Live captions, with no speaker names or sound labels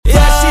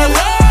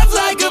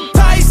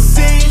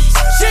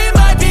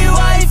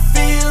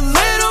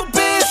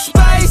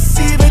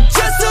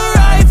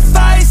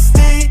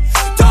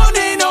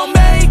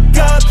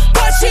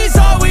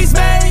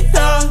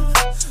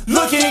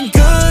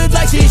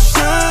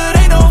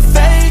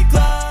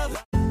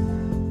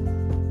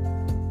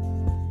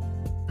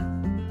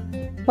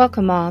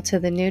Welcome all to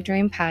the New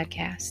Dream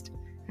Podcast.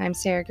 I'm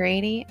Sarah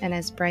Grady, and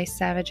as Bryce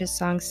Savage's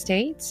song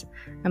states,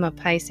 I'm a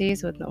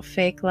Pisces with no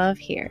fake love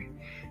here.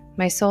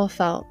 My soul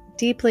felt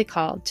deeply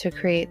called to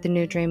create the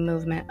New Dream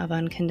movement of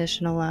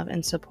unconditional love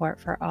and support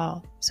for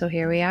all, so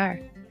here we are.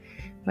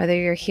 Whether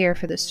you're here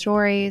for the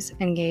stories,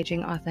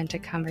 engaging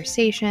authentic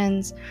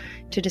conversations,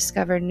 to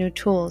discover new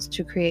tools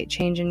to create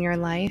change in your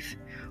life,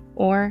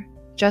 or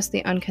just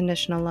the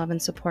unconditional love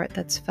and support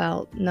that's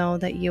felt, know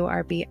that you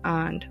are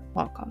beyond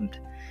welcomed.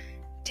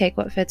 Take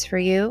what fits for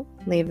you,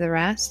 leave the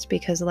rest,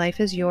 because life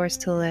is yours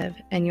to live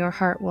and your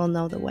heart will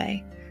know the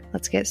way.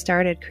 Let's get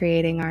started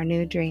creating our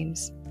new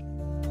dreams.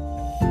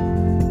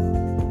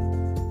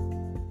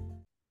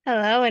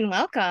 Hello and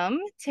welcome.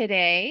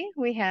 Today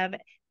we have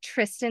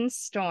Tristin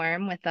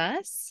Storme with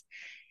us.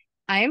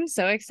 I am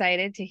so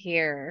excited to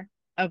hear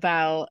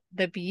about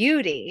the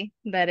beauty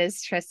that is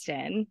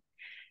Tristin.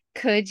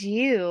 Could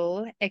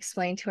you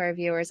explain to our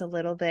viewers a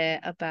little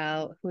bit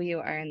about who you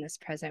are in this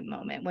present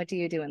moment? What do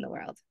you do in the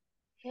world?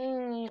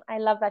 I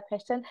love that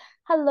question.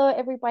 Hello,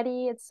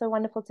 everybody. It's so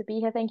wonderful to be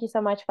here. Thank you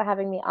so much for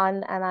having me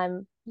on.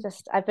 And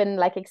I've been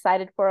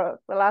excited for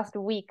the last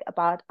week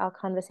about our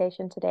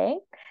conversation today.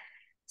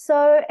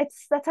 So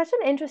that's such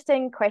an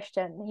interesting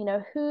question.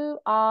 Who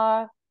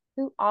are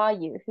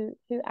you?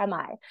 Who am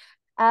I?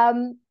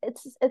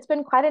 It's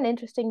been quite an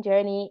interesting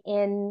journey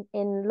in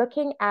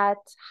looking at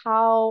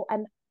how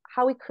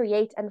we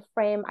create and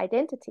frame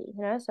identity.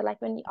 So like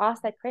when you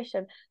ask that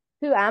question,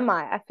 who am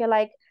I? I feel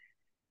like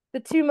the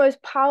two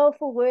most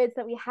powerful words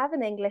that we have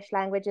in English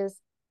language is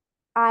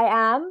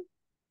I am,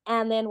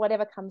 and then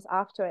whatever comes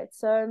after it.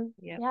 So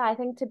Yep. yeah, I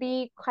think to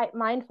be quite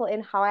mindful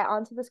in how I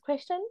answer this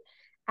question,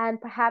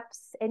 and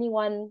perhaps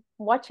anyone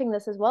watching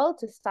this as well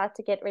to start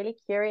to get really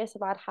curious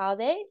about how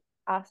they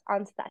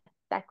answer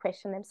that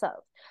question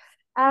themselves.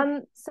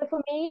 So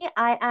for me,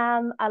 I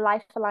am a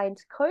life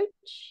aligned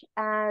coach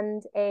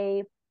and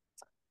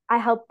I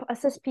help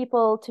assist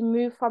people to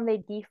move from their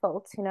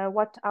defaults,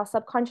 what our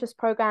subconscious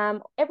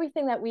program,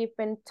 everything that we've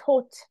been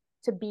taught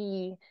to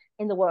be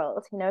in the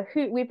world,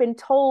 who we've been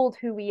told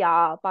who we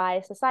are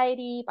by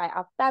society, by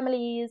our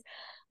families,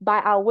 by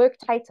our work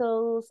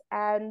titles.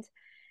 And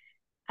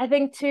I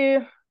think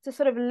to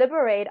sort of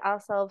liberate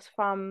ourselves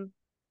from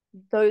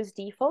those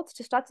defaults,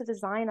 to start to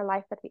design a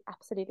life that we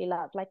absolutely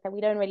love, like that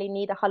we don't really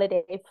need a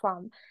holiday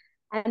from,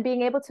 and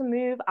being able to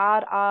move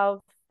out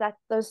of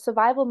those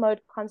survival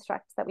mode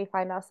constructs that we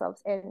find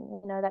ourselves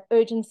in, that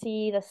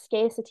urgency, the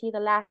scarcity, the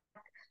lack,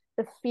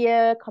 the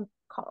fear,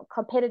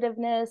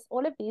 competitiveness,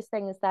 all of these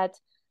things that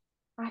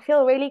I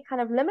feel really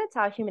kind of limit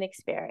our human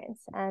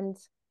experience. And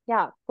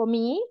yeah, for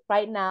me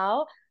right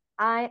now,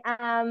 I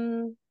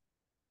am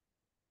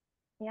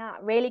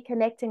really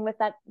connecting with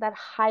that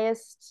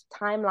highest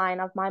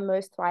timeline of my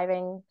most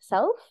thriving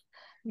self.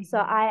 So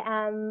I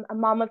am a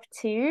mom of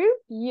two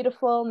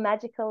beautiful,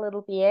 magical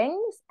little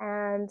beings,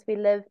 and we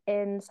live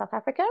in South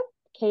Africa,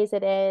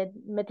 KZN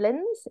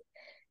Midlands,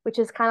 which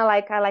is kind of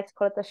like, I like to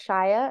call it the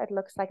Shire. It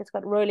looks like it's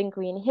got rolling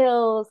green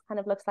hills, kind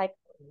of looks like,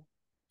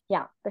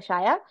 yeah, the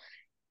Shire.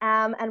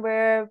 And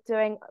we're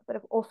doing a bit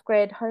of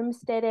off-grid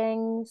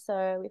homesteading.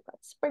 So we've got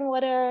spring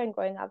water and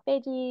growing our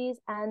veggies.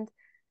 And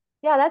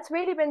yeah, that's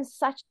really been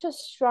such a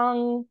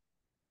strong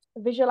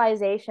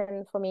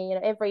visualization for me.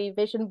 Every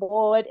vision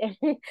board,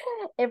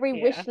 every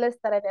Yeah. wish list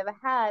that I've ever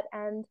had.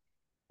 And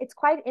it's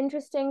quite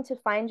interesting to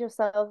find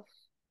yourself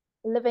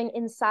living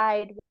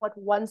inside what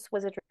once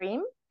was a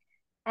dream.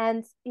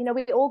 And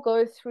we all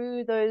go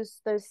through those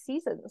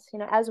seasons,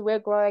 as we're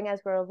growing,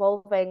 as we're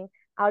evolving,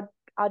 our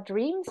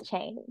dreams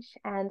change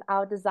and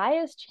our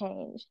desires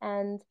change.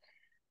 And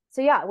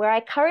so yeah, where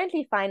I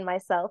currently find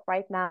myself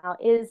right now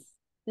is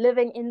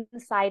living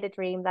inside a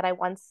dream that I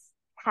once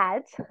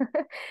had.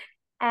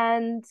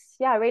 And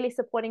yeah, really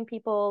supporting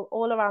people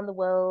all around the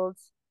world,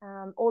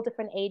 all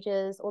different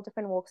ages, all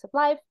different walks of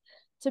life,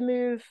 to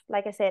move,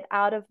 like I said,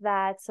 out of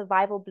that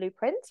survival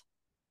blueprint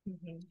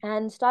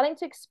and starting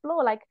to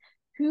explore, like,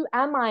 who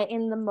am I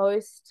in the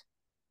most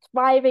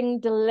thriving,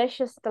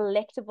 delicious,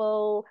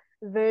 delectable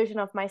version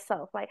of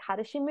myself? Like, how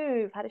does she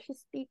move? How does she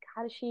speak?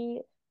 How does she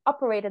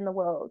operate in the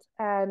world?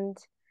 And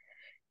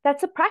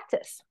that's a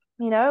practice.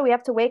 We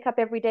have to wake up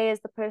every day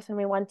as the person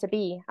we want to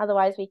be.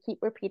 Otherwise, we keep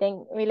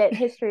repeating, we let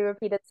history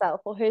repeat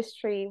itself, or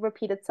history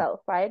repeat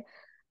itself, right?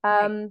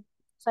 Right.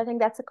 So I think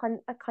that's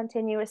a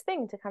continuous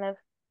thing to kind of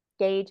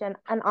gauge and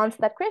answer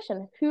that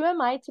question. Who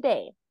am I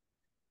today?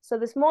 So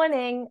this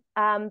morning,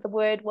 the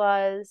word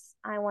was,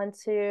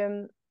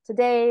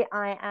 today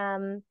I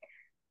am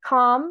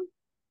calm,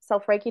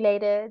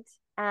 self-regulated,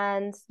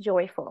 and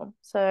joyful.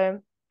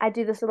 So I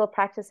do this little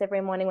practice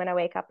every morning when I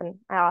wake up, and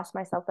I ask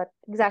myself that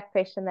exact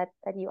question that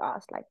you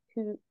asked, like,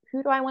 who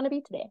do I want to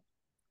be today?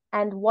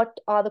 And what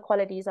are the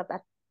qualities of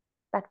that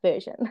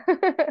version?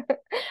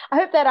 I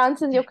hope that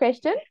answers your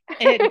question.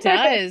 It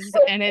does.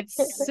 And it's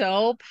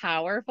so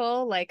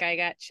powerful. Like I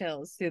got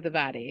chills through the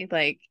body.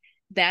 Like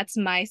that's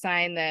my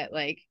sign that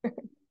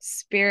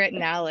spirit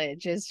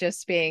knowledge is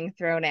just being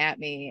thrown at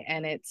me.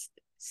 And it's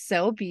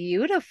so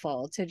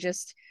beautiful to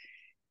just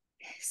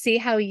see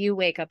how you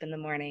wake up in the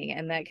morning.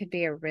 And that could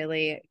be a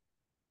really,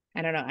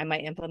 I don't know, I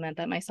might implement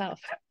that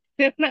myself.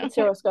 I don't It's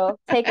know. yours, girl.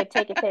 Take it,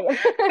 take it, take it.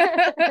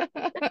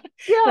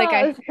 Like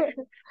Yes.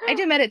 I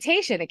do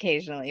meditation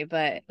occasionally,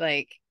 but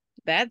like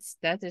that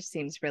just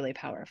seems really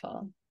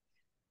powerful.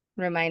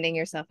 Reminding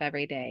yourself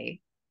every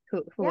day,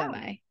 who Yeah. am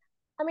I?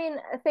 I mean,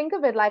 think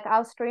of it like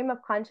our stream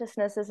of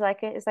consciousness is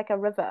like a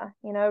river.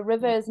 You know, a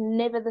river Yeah, is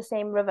never the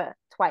same river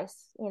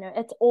twice. You know,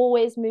 it's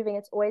always moving,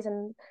 it's always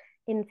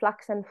in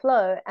flux and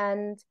flow.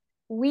 And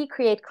we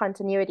create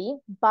continuity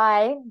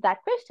by that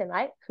question,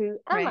 right? Who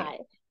am right. I?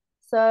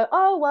 So,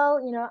 oh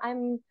well, you know,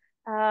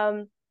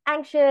 I'm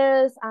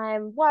anxious,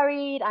 I'm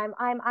worried, I'm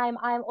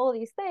all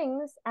these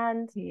things.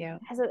 And Yeah.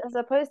 as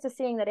opposed to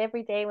seeing that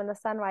every day when the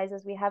sun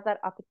rises, we have that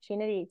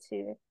opportunity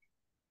to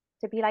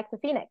be like the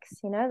phoenix,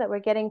 you know, that we're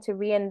getting to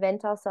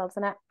reinvent ourselves.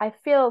 And I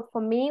feel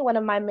for me, one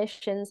of my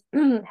missions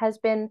has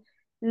been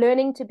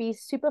learning to be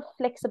super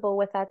flexible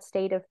with that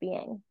state of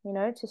being, you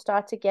know, to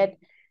start to get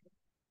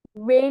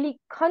really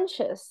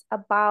conscious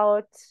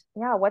about,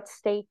 yeah, what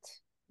state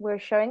we're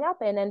showing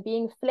up in and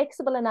being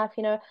flexible enough,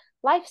 you know,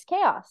 life's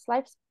chaos,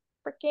 life's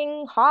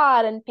freaking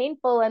hard and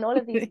painful and all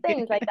of these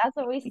things. Like that's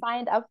what we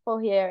signed up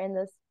for here in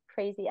this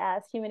crazy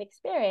ass human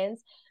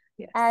experience.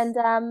 Yes. And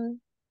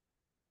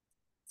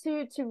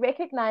to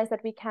recognize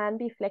that we can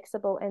be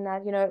flexible in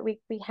that, you know, we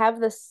have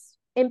this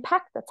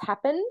impact that's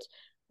happened,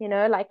 you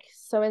know, like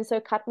so and so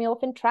cut me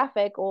off in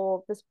traffic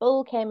or this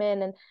bill came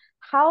in, and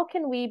how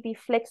can we be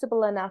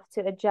flexible enough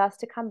to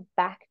adjust to come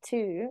back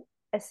to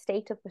a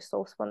state of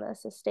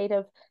resourcefulness, a state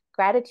of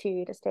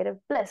gratitude, a state of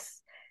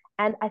bliss.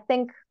 And I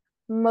think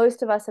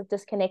most of us have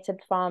disconnected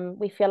from,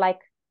 we feel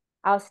like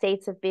our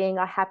states of being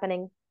are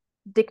happening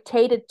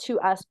dictated to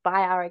us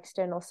by our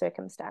external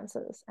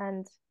circumstances.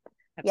 And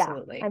yeah,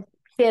 Absolutely. I'm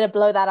here to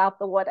blow that out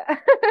the water.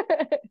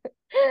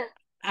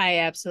 I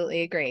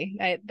absolutely agree.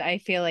 I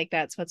feel like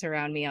that's what's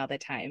around me all the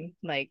time.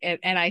 Like,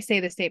 and I say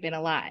the statement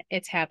a lot.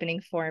 It's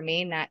happening for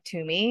me, not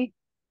to me,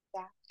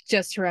 Yeah.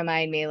 just to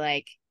remind me,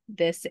 like,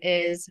 this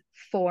is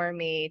for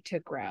me to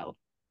grow.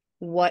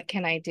 What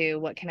can I do?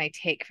 What can I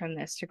take from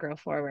this to grow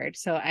forward?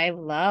 So I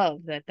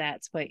love that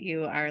that's what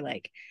you are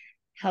like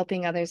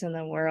helping others in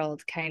the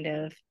world kind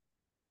of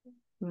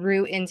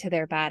root into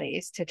their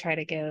bodies to try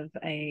to give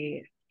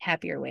a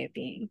happier way of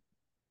being.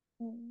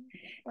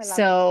 I love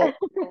So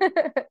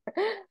it.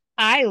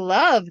 I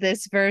love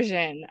this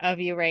version of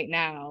you right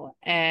now.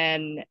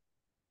 And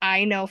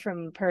I know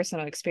from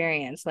personal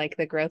experience, like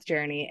the growth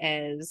journey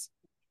is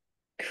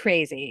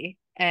crazy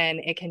and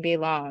it can be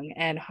long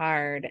and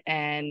hard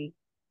and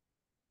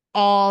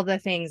all the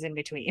things in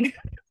between,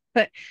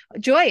 but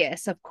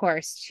joyous, of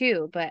course,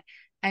 too. But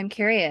I'm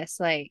curious,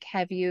 like,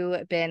 have you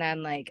been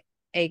on like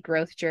a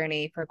growth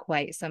journey for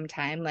quite some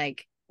time?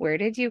 Like, where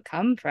did you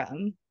come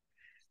from?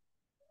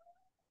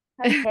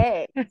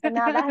 Okay, so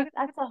now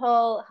that's a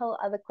whole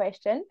other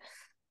question.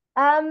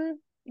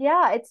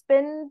 Yeah, it's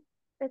been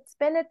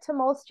a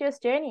tumultuous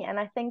journey, and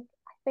I think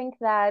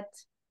that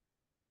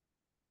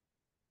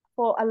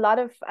for a lot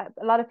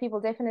of people,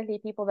 definitely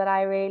people that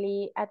I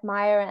really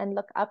admire and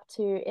look up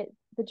to,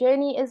 the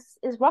journey is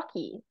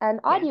rocky and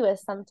Yeah.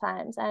 arduous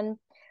sometimes. And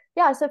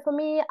yeah, so for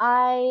me,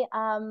 I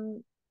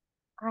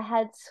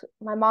had,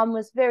 my mom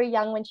was very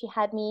young when she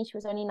had me. She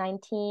was only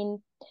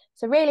 19.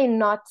 So really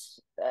not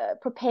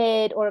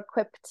prepared or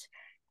equipped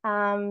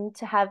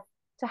to have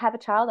a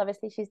child.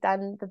 Obviously, she's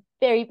done the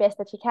very best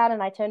that she can,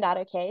 and I turned out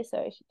okay.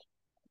 So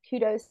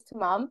kudos to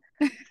mom.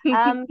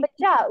 But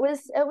yeah, it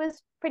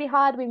was pretty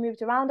hard. We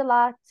moved around a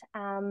lot.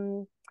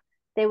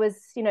 There was,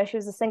 you know, she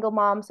was a single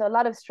mom, so a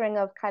lot of string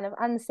of kind of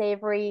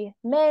unsavory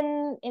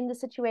men in the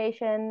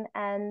situation.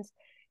 And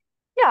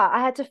yeah, I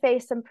had to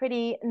face some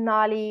pretty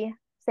gnarly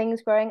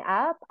things growing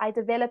up. I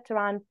developed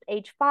around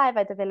age 5,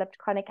 I developed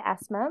chronic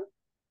asthma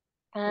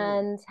Ooh.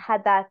 and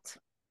had that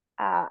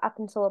up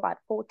until about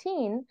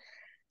 14.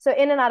 So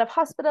in and out of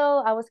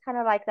hospital, I was kind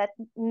of like that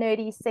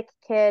nerdy, sick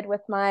kid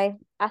with my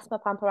asthma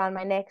pump around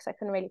my neck. So I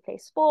couldn't really play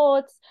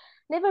sports,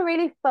 never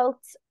really felt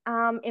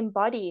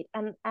embodied.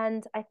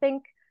 And I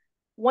think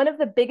one of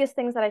the biggest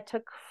things that I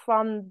took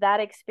from that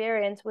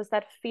experience was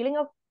that feeling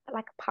of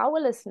like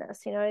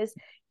powerlessness, you know, is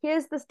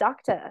here's this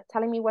doctor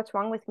telling me what's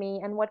wrong with me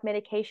and what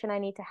medication I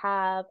need to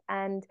have.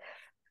 And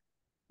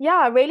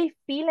yeah, really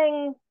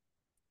feeling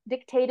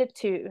dictated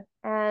to.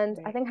 And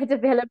I Right. think I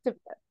developed a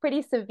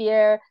pretty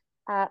severe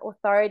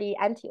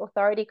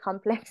anti-authority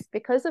complex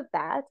because of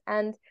that.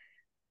 And,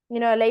 you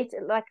know, later,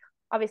 like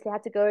obviously I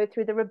had to go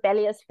through the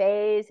rebellious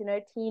phase, you know,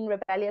 teen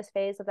rebellious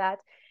phase of that.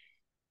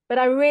 But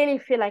I really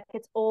feel like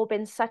it's all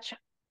been such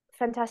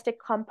fantastic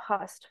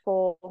compost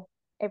for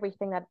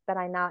everything that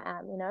I now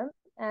am, you know?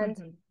 And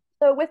Mm-hmm.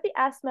 so with the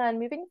asthma and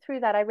moving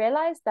through that, I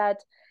realized that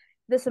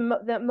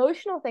the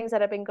emotional things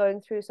that I've been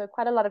going through, so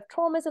quite a lot of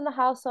traumas in the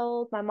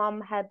household. My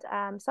mom had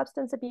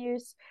substance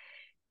abuse,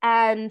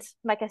 and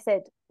like I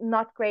said,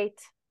 not great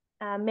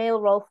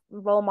male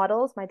role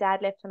models. My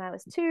dad left when I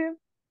was 2,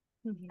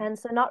 Mm-hmm. and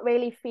so not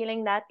really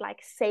feeling that like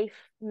safe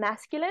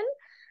masculine.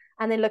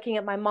 And then looking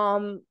at my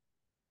mom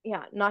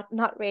yeah,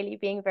 not really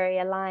being very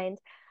aligned.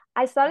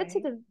 I started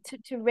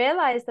Right. to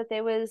realize that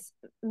there was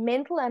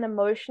mental and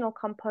emotional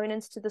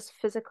components to this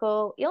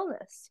physical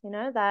illness,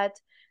 that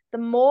the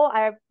more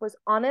I was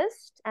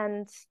honest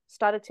and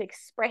started to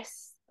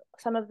express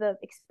some of the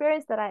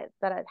experience that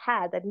I'd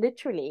had that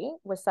literally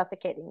was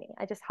suffocating me.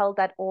 I just held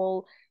that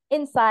all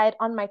inside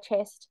on my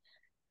chest.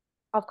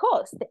 Of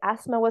course, the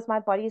asthma was my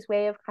body's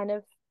way of kind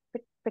of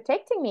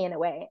protecting me in a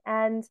way.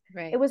 And it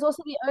Right. was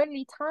also the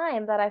only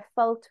time that I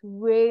felt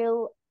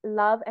real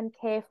love and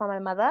care for my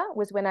mother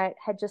was when I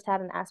had just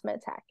had an asthma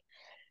attack.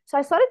 So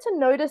I started to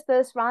notice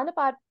this around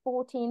about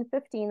 14,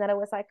 15, that I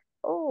was like,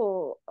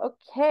 oh,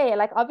 okay.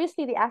 Like,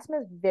 obviously, the asthma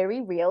is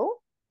very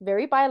real,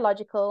 very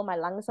biological. My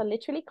lungs are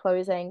literally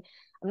closing.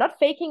 I'm not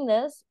faking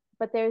this,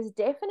 but there's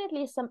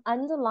definitely some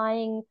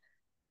underlying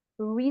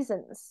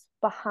reasons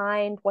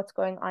behind what's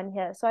going on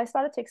here. So I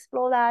started to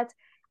explore that.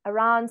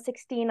 Around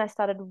 16, I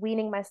started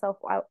weaning myself.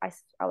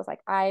 I was like,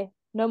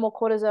 no more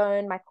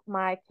cortisone.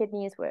 My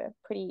kidneys were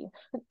pretty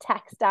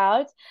taxed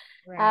out.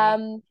 Right.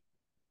 Um,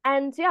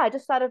 and yeah, I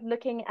just started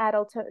looking at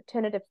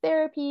alternative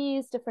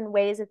therapies, different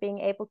ways of being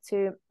able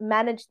to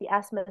manage the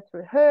asthma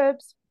through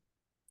herbs,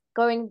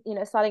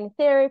 starting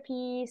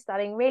therapy,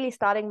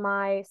 starting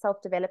my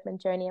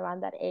self-development journey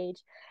around that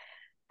age.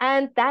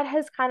 And that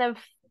has kind of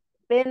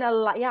been a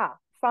lot, yeah,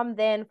 from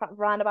then, from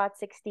around about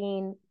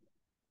 16,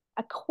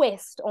 a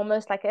quest,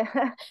 almost like a,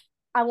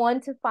 I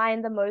want to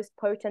find the most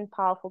potent,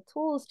 powerful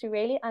tools to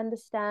really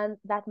understand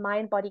that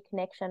mind body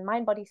connection,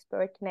 mind body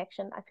spirit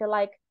connection. I feel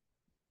like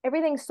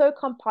everything's so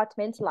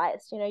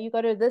compartmentalized. You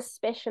go to this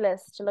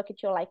specialist to look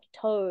at your like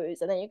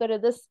toes, and then you go to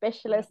this Yep.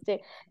 specialist to,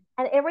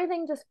 and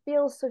everything just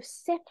feels so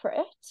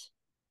separate.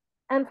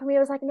 And for me, I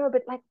was like, no,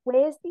 but like,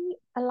 where's the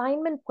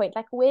alignment point?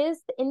 Like, where's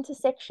the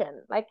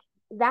intersection? Like,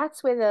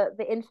 that's where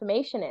the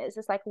information is.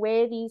 It's like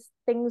where these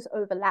things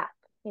overlap,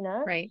 you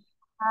know? Right.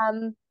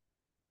 Um,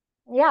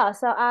 yeah,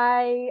 so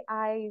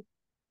I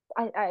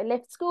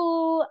left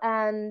school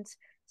and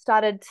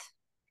started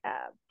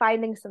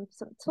finding some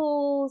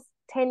tools,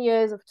 10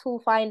 years of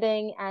tool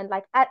finding. And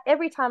like at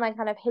every time I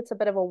kind of hit a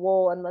bit of a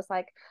wall and was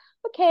like,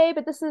 okay,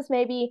 but this is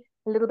maybe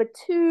a little bit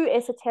too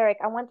esoteric.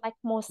 I want like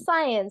more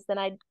science. Then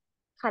I'd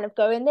kind of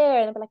go in there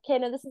and I'd be like, okay,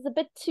 no, this is a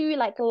bit too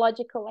like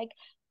logical. Like,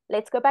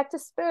 let's go back to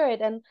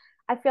spirit. And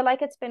I feel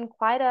like it's been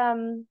quite a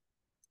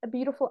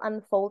beautiful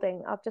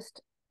unfolding of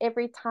just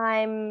every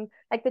time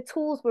like the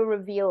tools were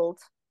revealed,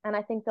 and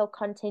I think they'll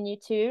continue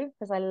to,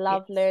 because I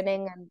love Yes.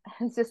 learning and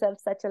I just have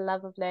such a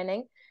love of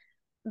learning.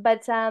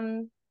 But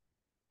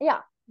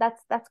yeah,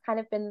 that's kind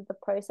of been the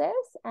process.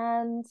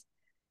 And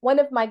one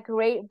of my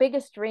great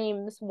biggest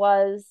dreams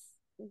was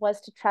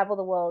to travel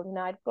the world.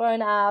 I'd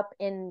grown up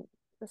in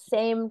the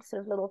same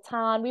sort of little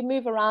town. We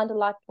move around a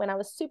lot when I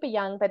was super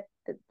young, but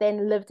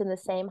then lived in the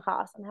same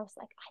house. And I was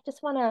like, I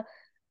just want to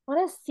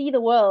see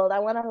the world. I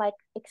want to like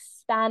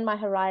expand my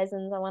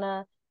horizons. I want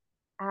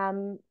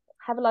to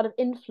have a lot of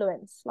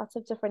influence, lots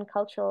of different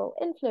cultural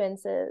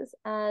influences.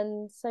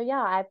 And so yeah,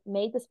 I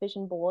made this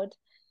vision board,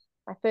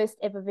 my first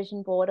ever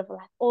vision board of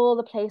like all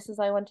the places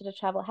I wanted to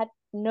travel. I had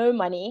no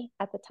money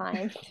at the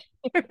time.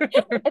 It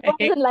Right.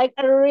 wasn't like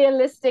a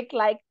realistic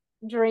like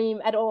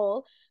dream at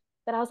all.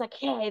 But I was like,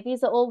 hey,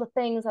 these are all the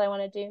things that I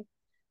want to do.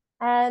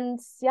 And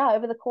yeah,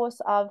 over the course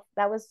of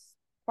that was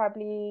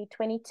probably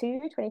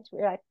 22,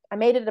 23. Like I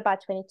made it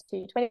about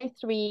 22,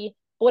 23,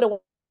 bought a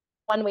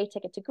one-way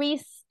ticket to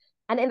Greece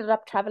and ended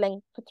up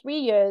traveling for 3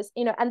 years,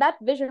 and that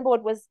vision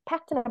board was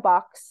packed in a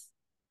box,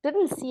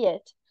 didn't see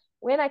it.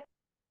 When I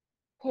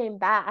came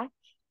back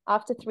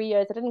after 3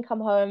 years, I didn't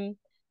come home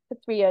for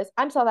 3 years.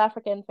 I'm South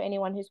African for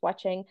anyone who's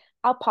watching.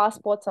 Our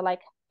passports are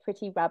like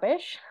pretty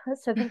rubbish.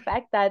 So the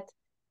fact that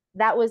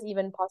that was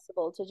even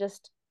possible to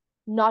just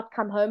not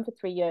come home for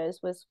 3 years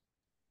was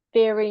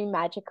very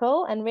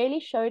magical and really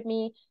showed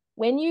me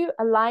when you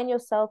align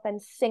yourself and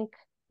sync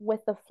with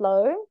the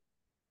flow,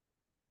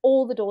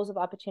 all the doors of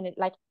opportunity,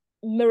 like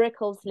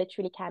miracles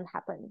literally can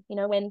happen,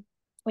 when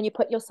you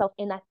put yourself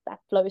in that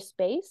flow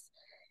space.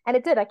 And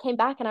it did. I came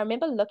back and I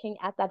remember looking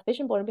at that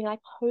vision board and being like,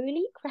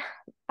 holy crap.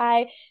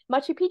 I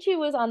Machu Picchu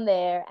was on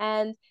there,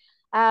 and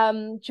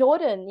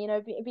Jordan,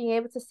 being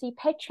able to see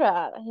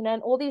Petra,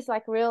 and all these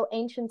like real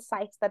ancient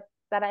sites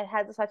that I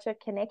had such a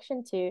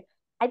connection to,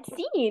 I'd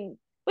seen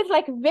with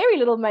like very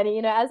little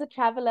money, as a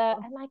traveler,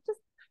 and like just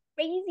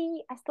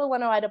crazy. I still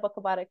want to write a book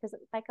about it because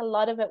like a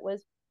lot of it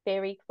was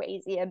very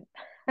crazy and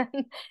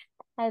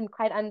and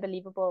quite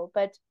unbelievable.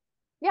 But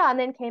yeah, and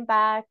then came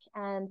back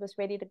and was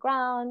ready to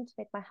ground,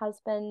 met my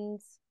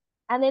husband,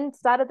 and then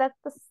started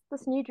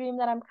this new dream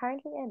that I'm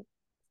currently in.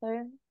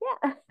 So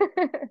yeah.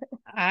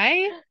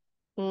 I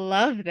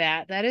love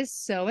that. That is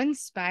so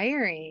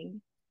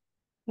inspiring.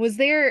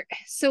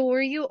 So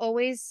were you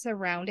always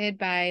surrounded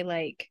by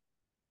like,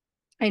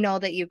 I know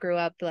that you grew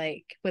up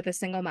like with a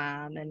single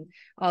mom and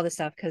all this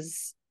stuff,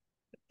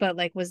 but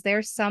like, was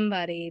there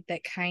somebody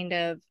that kind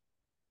of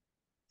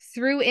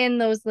threw in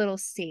those little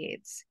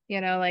seeds,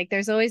 like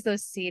there's always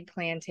those seed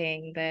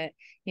planting that,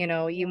 you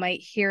Yeah. might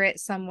hear it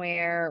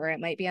somewhere, or it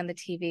might be on the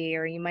TV,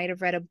 or you might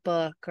have read a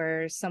book,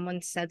 or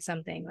someone said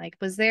something. Like,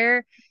 was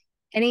there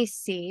any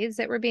seeds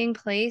that were being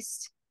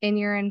placed in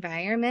your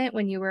environment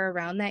when you were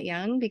around that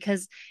young?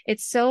 Because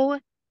it's so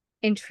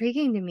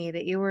intriguing to me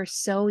that you were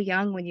so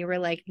young when you were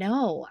like,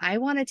 no, I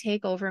want to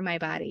take over my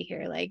body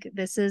here. Like,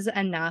 this is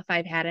enough.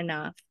 I've had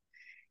enough.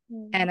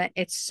 Mm. And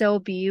it's so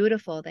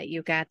beautiful that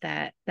you got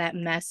that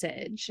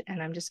message.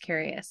 And I'm just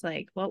curious,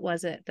 like, what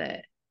was it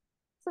that?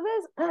 So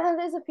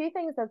there's a few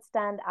things that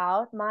stand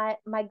out.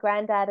 My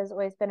granddad has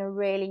always been a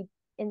really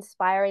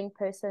inspiring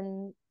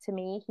person to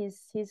me.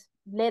 He's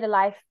led a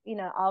life,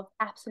 of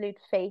absolute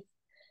faith.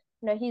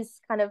 He's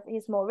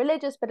more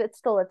religious, but it's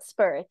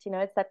spirit,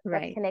 it's that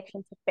Right.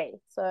 connection to faith.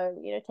 So,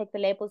 take the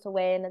labels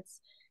away, and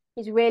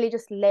he's really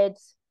just led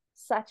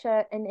such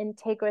an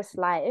integrous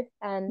life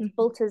and Mhm.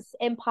 built his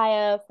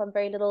empire from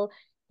very little.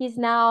 He's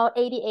now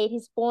 88.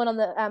 He's born on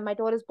the my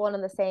daughter's born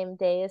on the same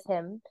day as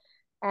him,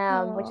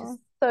 which is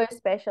Oh. so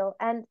special.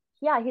 And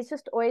yeah, he's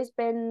just always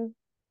been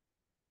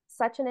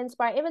such an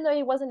inspiring, even though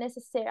he wasn't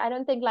necessary, I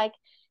don't think like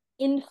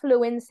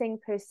influencing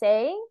per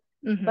se,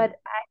 Hmm. but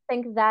I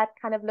think that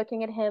kind of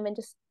looking at him and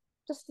just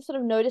sort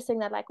of noticing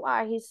that, like,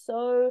 wow, he's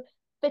so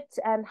fit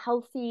and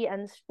healthy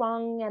and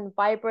strong and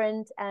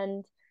vibrant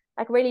and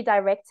like really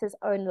directs his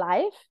own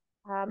life.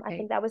 I Right.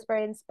 think that was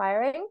very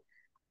inspiring.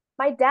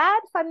 My dad,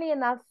 funnily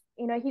enough,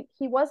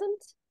 he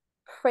wasn't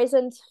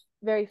present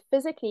very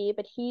physically,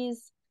 but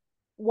he's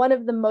one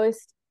of the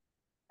most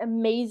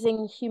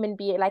amazing human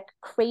being, like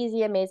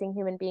crazy amazing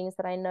human beings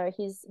that I know.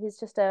 He's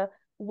just a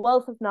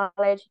wealth of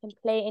knowledge. He can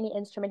play any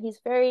instrument.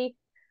 He's very,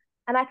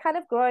 and I kind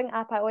of growing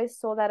up, I always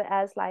saw that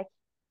as like,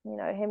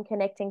 him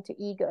connecting to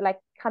ego, like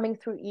coming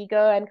through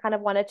ego, and kind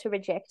of wanted to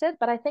reject it.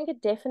 But I think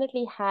it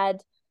definitely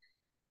had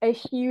a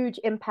huge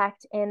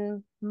impact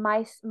in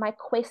my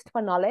quest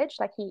for knowledge.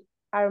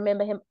 I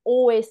remember him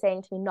always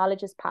saying to me,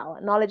 knowledge is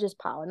power, knowledge is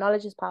power,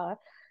 knowledge is power.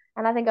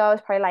 And I think I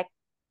was probably like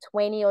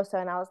 20 or so,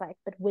 and I was like,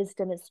 but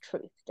wisdom is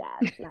truth,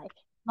 Dad. Like,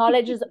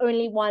 knowledge is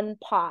only one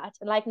part.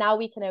 And like now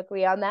we can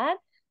agree on that.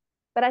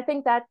 But I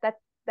think that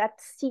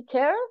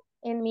seeker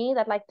in me,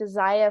 that like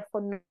desire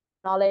for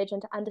knowledge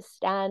and to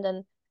understand,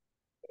 and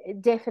it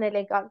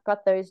definitely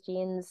got those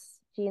genes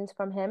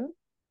from him.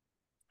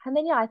 And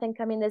then yeah,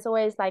 I mean there's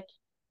always like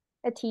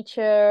a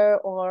teacher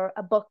or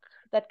a book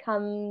that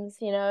comes,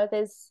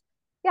 there's,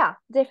 yeah,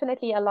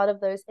 definitely a lot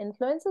of those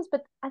influences,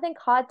 but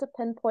hard to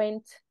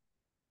pinpoint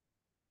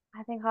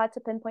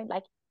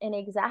like an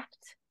exact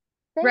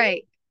thing.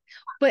 Right.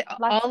 But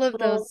Lots all of of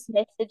little those,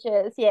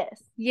 messages,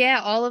 yes.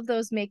 yeah, all of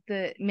those make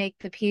the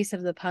piece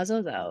of the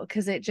puzzle, though,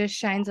 because it just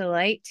shines a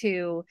light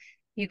to,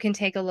 you can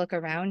take a look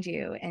around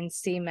you and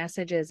see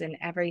messages in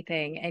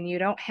everything. And you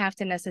don't have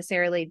to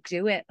necessarily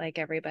do it like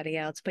everybody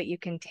else, but you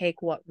can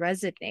take what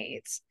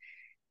resonates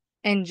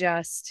and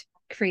just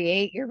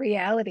create your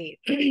reality.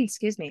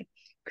 Excuse me.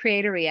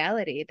 Create a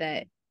reality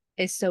that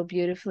is so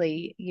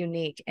beautifully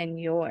unique and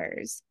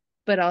yours,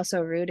 but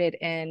also rooted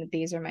in,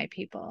 these are my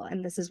people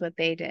and this is what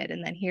they did.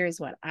 And then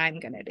here's what I'm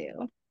going to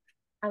do.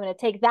 I'm going to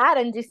take that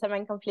and do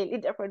something completely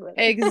different with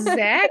it.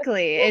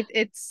 Exactly.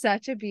 It's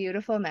such a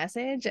beautiful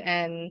message.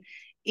 And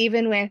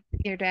even with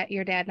your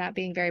dad not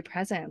being very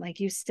present, like,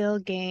 you still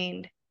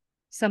gained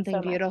something So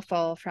much.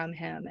 beautiful from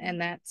him.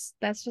 And that's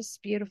just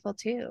beautiful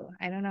too.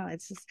 I don't know.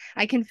 It's just,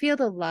 I can feel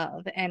the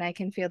love and I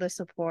can feel the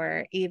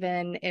support,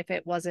 even if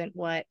it wasn't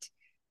what,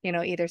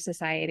 either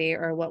society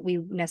or what we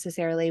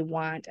necessarily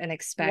want and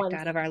expect Once.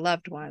 out of our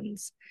loved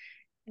ones.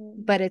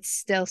 Mm. But it's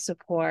still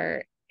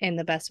support in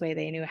the best way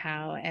they knew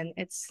how. And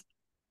it's,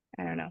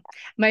 I don't know.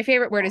 My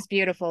favorite word is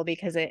beautiful,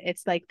 because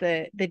it's like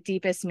the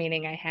deepest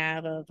meaning I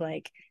have of,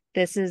 like,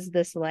 this is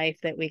this life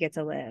that we get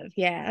to live.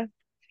 Yeah.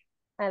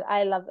 And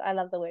I love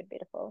the word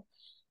beautiful.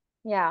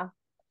 Yeah.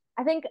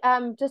 I think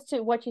just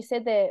to what you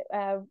said there,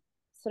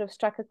 sort of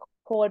struck a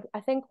chord.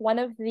 I think one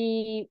of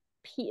the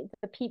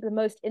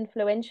most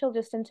influential,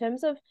 just in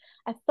terms of,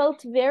 I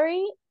felt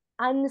very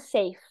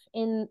unsafe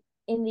in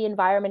the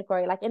environment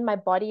growing. Like in my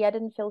body, I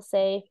didn't feel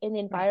safe in the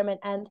Right.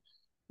 environment, and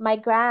my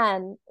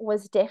gran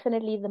was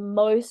definitely the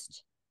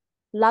most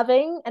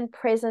loving and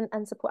present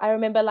and support. I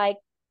remember like,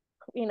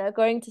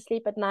 going to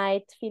sleep at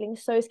night feeling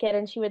so scared,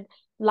 and she would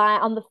lie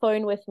on the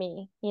phone with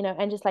me,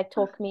 and just like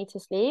talk me to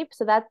sleep.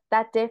 So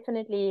that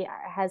definitely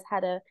has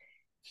had a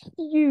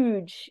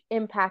huge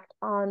impact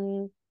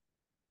on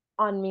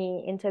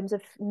me in terms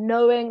of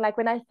knowing, like,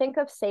 when I think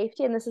of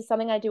safety, and this is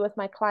something I do with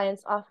my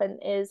clients often,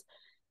 is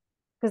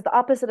because the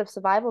opposite of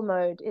survival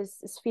mode is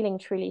feeling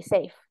truly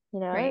safe.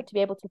 Right. To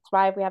be able to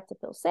thrive, we have to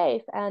feel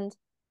safe. And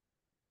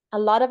a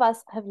lot of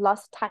us have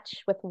lost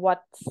touch with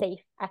what safe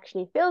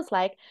actually feels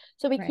like.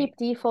 So we Right. keep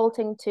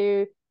defaulting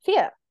to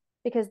fear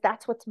because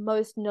that's what's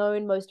most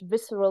known, most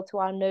visceral to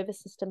our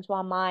nervous system, to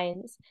our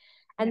minds.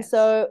 And Yes.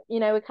 so, we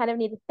kind of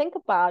need to think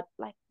about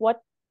like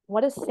what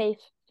does safe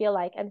feel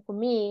like? And for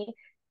me,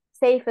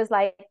 safe is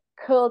like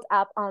curled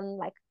up on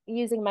like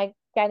using my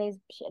granny's,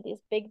 she had these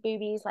big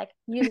boobies, like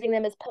using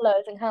them as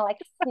pillows and kind of like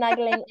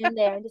snuggling in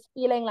there and just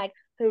feeling like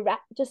her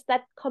just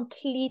that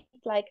complete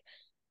like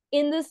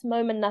in this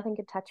moment nothing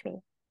could touch me.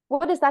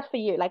 What is that for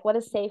you? Like what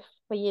is safe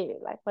for you?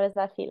 Like what is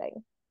that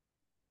feeling?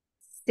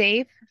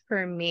 Safe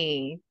for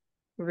me,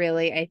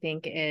 really, I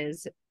think,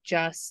 is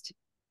just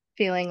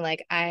feeling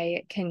like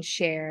I can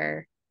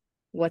share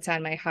what's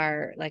on my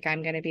heart. Like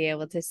I'm going to be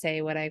able to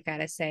say what I've got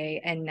to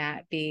say and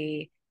not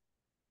be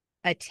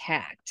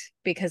attacked,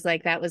 because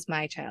like that was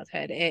my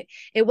childhood.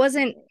 It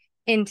wasn't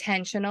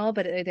intentional,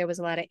 but there was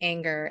a lot of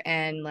anger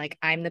and like,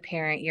 I'm the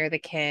parent, you're the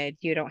kid,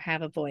 you don't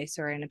have a voice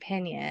or an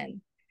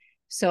opinion.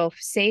 So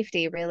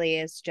safety really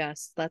is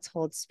just, let's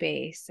hold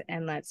space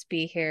and let's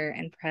be here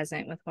and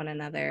present with one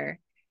another,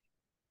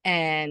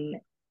 and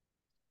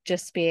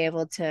just be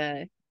able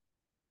to,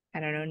 I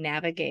don't know,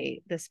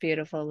 navigate this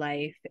beautiful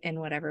life in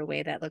whatever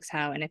way that looks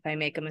how. And if I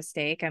make a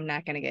mistake, I'm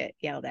not going to get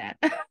yelled at.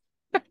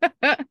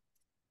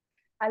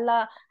 I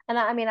love, and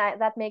I mean,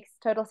 that makes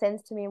total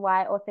sense to me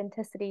why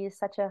authenticity is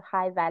such a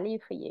high value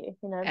for you,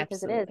 you know,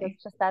 because it is. Absolutely.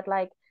 It's just that,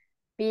 like,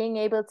 being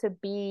able to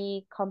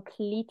be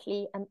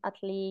completely and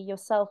utterly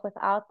yourself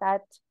without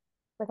that,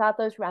 without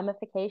those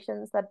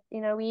ramifications that,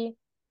 you know, we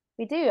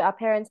do. Our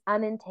parents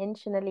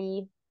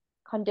unintentionally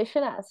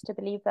condition us to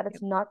believe that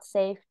it's Yep. not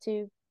safe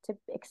to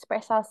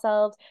express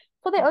ourselves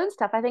for their own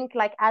stuff. I think,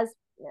 like, as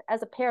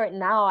a parent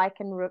now, I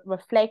can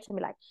reflect and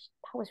be like,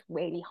 that was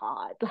really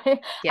hard.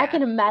 Like, I Yeah.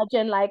 can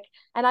imagine, like,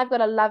 and I've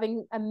got a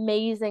loving,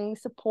 amazing,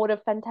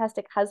 supportive,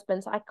 fantastic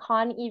husband. So I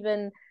can't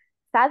even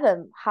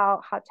fathom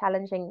how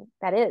challenging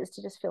that is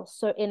to just feel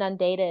so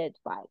inundated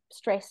by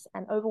stress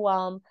and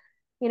overwhelm.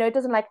 You know, it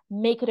doesn't like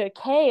make it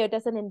okay, or it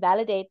doesn't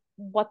invalidate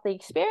what the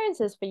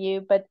experience is for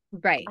you, but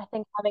Right. I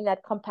think having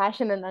that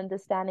compassion and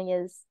understanding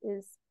is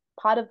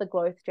part of the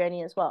growth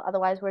journey as well.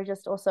 Otherwise, we're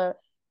just also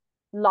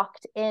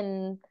locked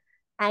in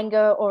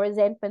anger or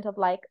resentment of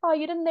like, oh,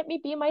 you didn't let me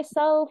be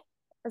myself,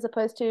 as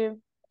opposed to,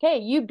 okay,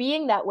 you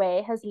being that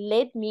way has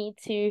led me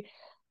to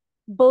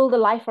build a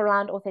life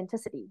around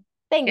authenticity.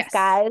 Thanks, Yes.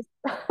 guys.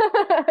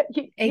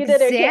 You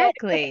did okay.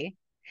 Exactly.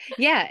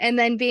 Yeah. And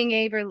then being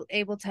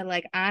able to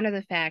like honor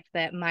the fact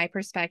that my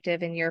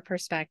perspective and your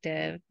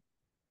perspective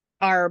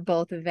are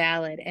both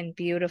valid and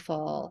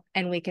beautiful,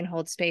 and we can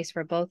hold space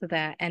for both of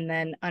that and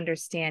then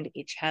understand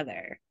each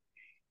other.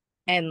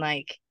 And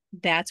like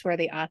that's where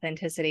the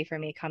authenticity for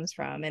me comes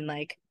from, and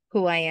like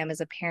who I am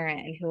as a parent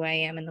and who I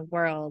am in the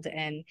world.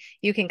 And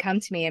you can come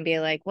to me and be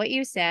like, what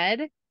you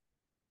said,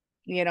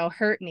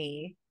 hurt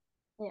me.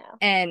 Yeah.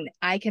 And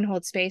I can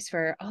hold space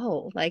for,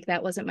 oh, like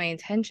that wasn't my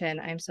intention.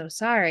 I'm so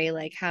sorry.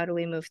 Like, how do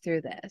we move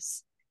through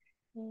this?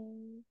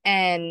 Mm.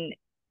 And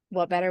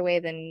what better way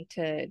than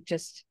to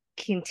just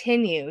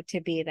continue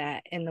to be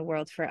that in the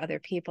world for other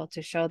people,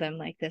 to show them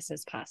like this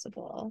is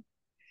possible.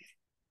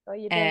 Oh,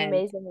 you're doing And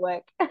amazing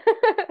work.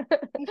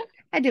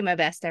 I do my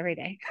best every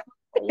day.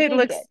 You're It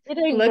doing good. looks You're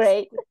doing looks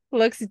great.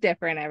 looks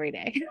different every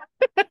day.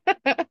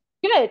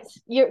 Good.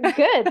 You're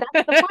good.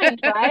 That's the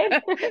point,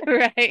 right?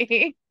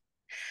 Right.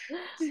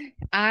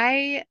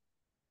 I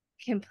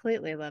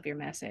completely love your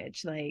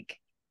message. Like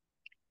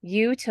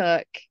you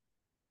took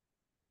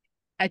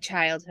a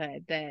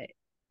childhood that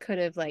could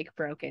have like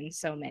broken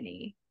so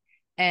many,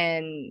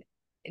 and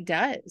it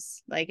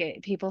does, like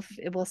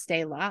it will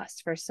stay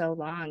lost for so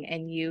long,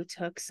 and you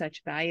took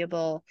such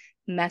valuable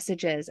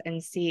messages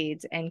and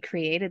seeds and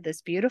created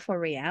this beautiful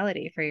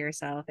reality for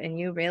yourself, and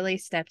you really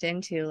stepped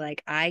into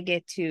like, I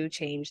get to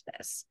change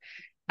this.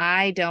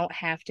 I don't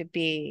have to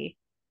be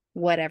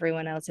what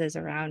everyone else is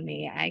around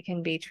me. I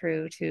can be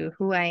true to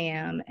who I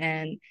am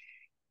and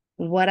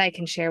what I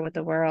can share with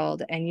the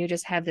world. And you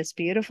just have this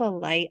beautiful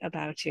light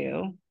about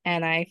you.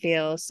 And I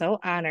feel so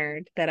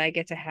honored that I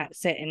get to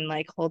sit and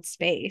like hold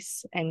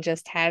space and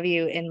just have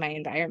you in my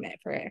environment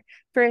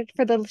for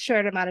the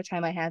short amount of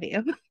time I have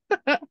you.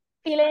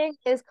 Feeling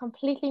is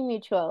completely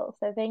mutual.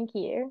 So thank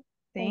you.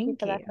 Thank you Thank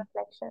for that you.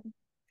 reflection.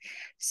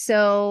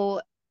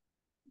 So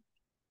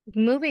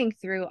moving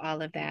through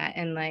all of that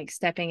and like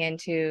stepping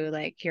into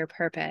like your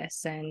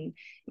purpose and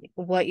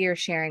what you're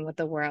sharing with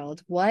the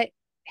world, what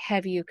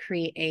have you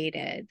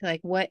created?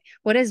 Like what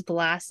has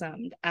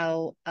blossomed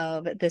out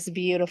of this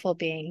beautiful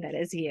being that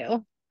is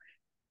you?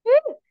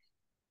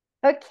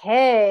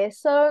 Okay,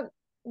 so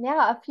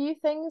yeah, a few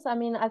things. I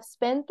mean, I've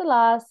spent the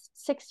last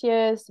 6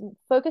 years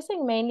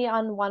focusing mainly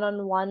on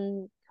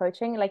one-on-one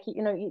coaching. Like,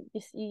 you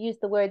use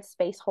the word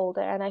space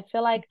holder, and I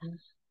feel like Mhm.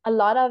 a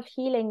lot of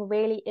healing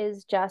really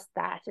is just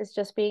that. It's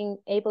just being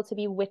able to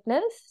be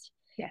witnessed,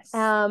 Yes.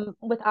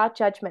 without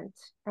judgment,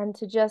 and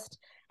to just,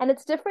 and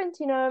it's different,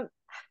 I've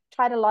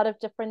tried a lot of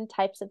different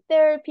types of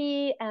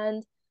therapy,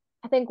 and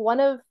I think one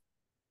of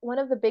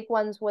the big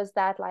ones was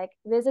that like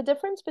there's a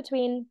difference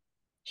between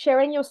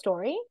sharing your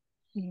story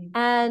Mhm.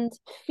 and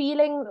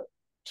feeling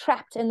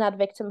trapped in that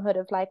victimhood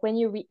of like when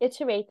you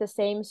reiterate the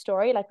same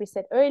story, like we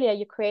said earlier,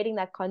 you're creating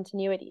that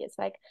continuity. It's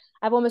like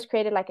I've almost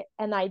created like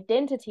an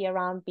identity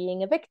around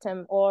being a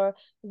victim or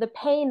the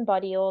pain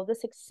body or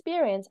this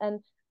experience.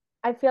 And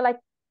I feel like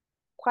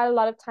quite a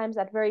lot of times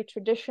that very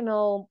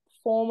traditional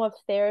form of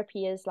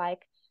therapy is like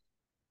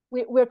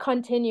we're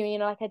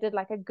continuing, like I did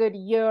like a good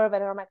year of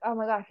it, and I'm like, oh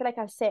my God, I feel like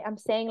I'm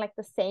saying like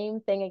the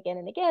same thing again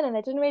and again, and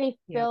Yep.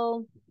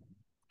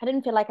 I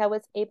didn't feel like I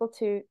was able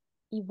to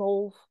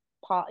evolve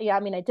yeah, I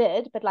mean I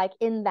did, but like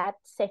in that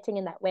setting,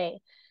 in that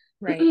way.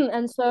 Right.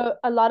 And so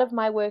a lot of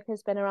my work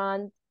has been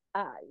around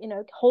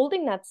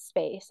holding that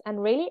space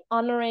and really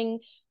honoring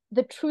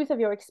the truth of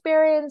your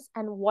experience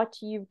and what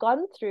you've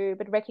gone through,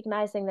 but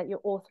recognizing that you're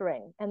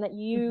authoring and that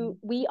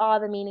we are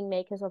the meaning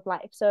makers of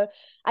life. So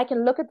I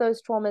can look at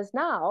those traumas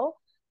now,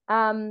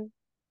 and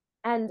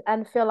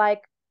feel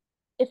like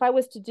if I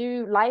was to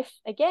do life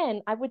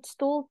again, I would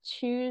still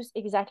choose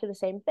exactly the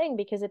same thing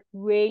because it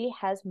really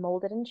has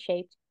molded and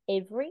shaped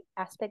every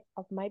aspect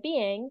of my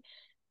being.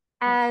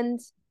 Yep. And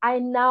I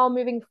now,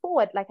 moving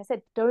forward, like I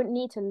said, don't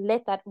need to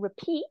let that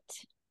repeat,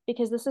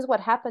 because this is what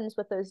happens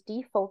with those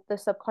default, the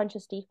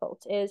subconscious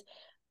default is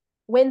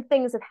when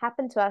things have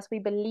happened to us, we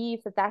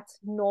believe that that's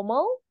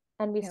normal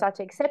and we Yep. start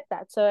to accept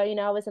that. So,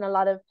 I was in a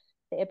lot of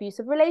the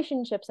abusive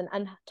relationships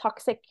and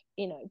toxic,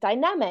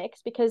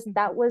 dynamics, because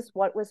that was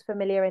what was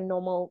familiar and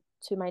normal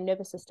to my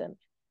nervous system.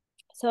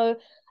 So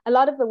a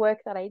lot of the work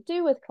that I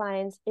do with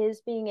clients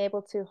is being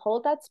able to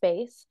hold that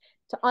space,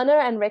 to honor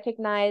and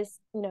recognize,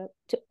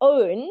 to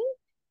own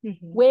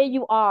where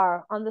you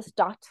are on this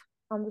dot,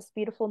 on this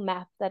beautiful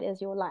map that is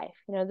your life.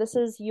 This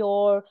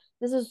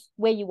is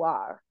where you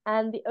are.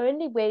 And the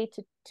only way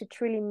to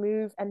truly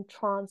move and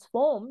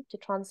transform, to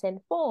transcend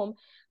form,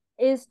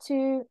 is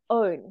to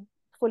own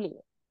fully.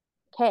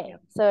 Okay,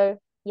 Yep. so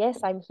yes,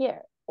 I'm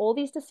here. All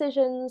these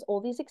decisions,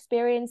 all these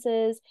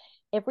experiences,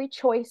 every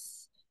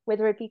choice,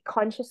 whether it be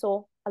conscious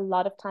or a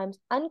lot of times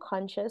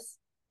unconscious,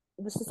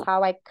 this is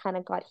how I kind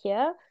of got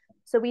here.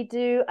 So we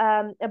do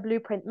a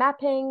blueprint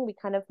mapping. We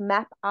kind of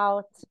map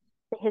out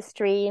the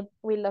history.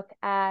 We look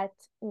at,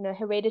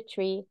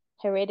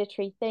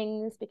 hereditary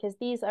things, because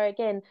these are,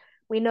 again,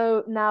 we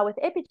know now with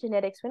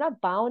epigenetics, we're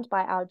not bound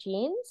by our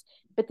genes,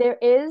 but there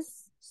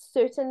is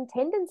certain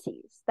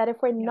tendencies that if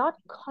we're Yep. not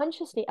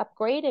consciously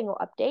upgrading or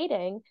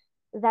updating,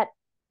 that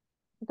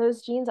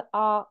those genes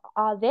are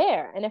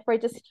there, and if we're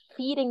just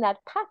feeding that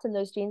pattern,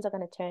 those genes are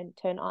going to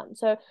turn on.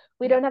 So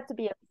we Yep. don't have to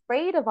be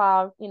afraid of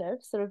our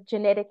sort of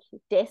genetic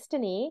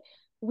destiny.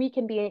 We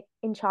can be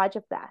in charge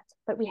of that,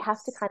 but we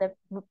have to Yes. kind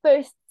of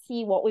first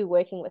see what we're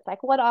working with,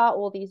 like what are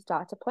all these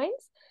data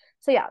points.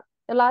 So yeah,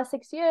 the last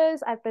 6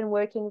 years I've been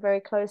working very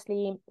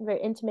closely,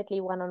 very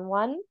intimately,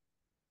 one-on-one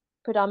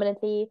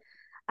predominantly.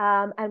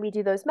 And we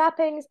do those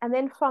mappings. And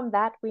then from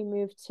that, we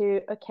move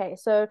to, okay,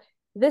 so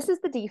this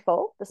is the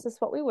default. This is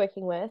what we're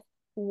working with.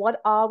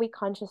 What are we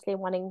consciously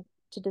wanting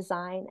to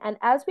design? And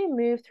as we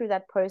move through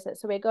that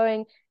process, so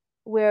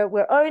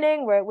we're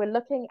owning, we're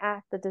looking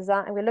at the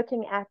design, we're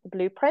looking at the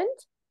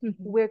blueprint,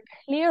 we're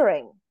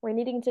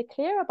needing to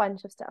clear a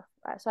bunch of stuff.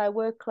 Right? So I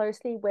work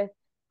closely with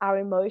our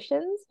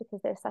emotions,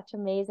 because they're such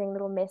amazing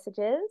little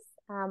messages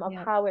of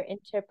Yep. how we're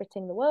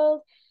interpreting the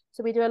world.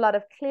 So we do a lot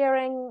of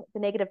clearing the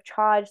negative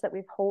charge that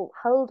we've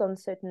held on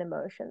certain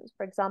emotions.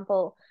 For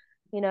example,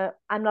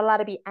 I'm not allowed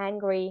to be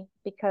angry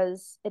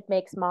because it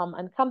makes mom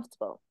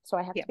uncomfortable. So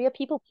I have to Yep. be a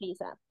people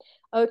pleaser.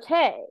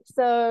 Okay,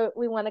 so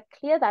we want to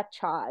clear that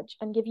charge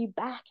and give you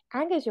back.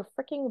 Anger is your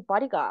freaking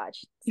bodyguard.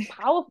 It's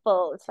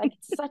powerful. It's like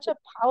it's such a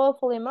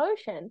powerful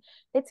emotion.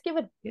 Let's give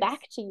it Yes. back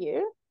to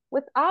you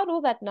without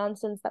all that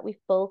nonsense that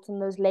we've built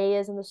and those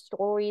layers and the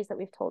stories that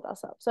we've told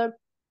ourselves. So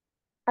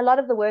a lot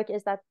of the work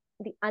is that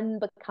the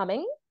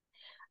unbecoming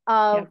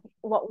of Yep.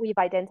 what we've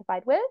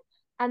identified with.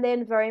 And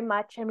then very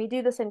much, and we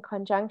do this in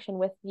conjunction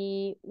with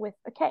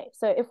okay,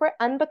 so if we're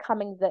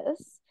unbecoming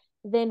this,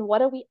 then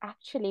what are we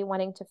actually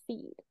wanting to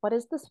feed? What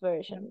is this Yep.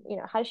 version?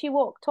 How does she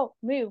walk, talk,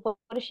 move? What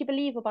does she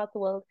believe about the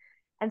world?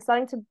 And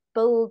starting to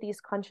build these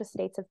conscious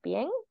states of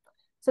being.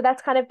 So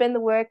that's kind of been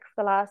the work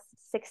for the last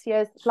 6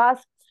 years,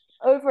 last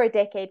over a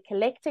decade,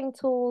 collecting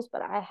tools,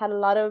 but I had a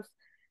lot of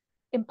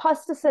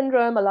imposter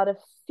syndrome, a lot of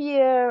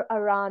fear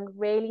around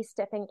really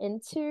stepping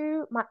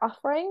into my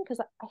offering, because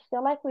I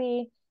feel like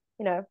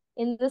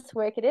in this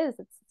work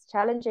it's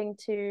challenging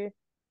to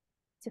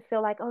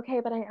feel like, okay,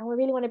 but I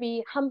really want to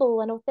be humble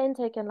and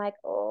authentic and like,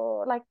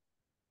 oh, like,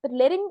 but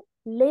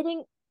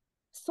letting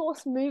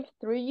source move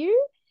through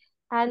you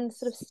and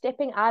sort of Yes.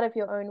 stepping out of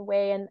your own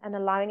way and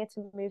allowing it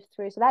to move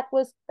through. So that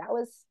was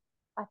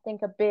I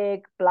think a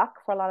big block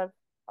for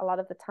a lot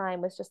of the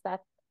time, was just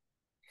that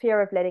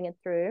fear of letting it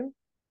through.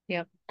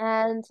 Yep.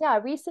 And yeah,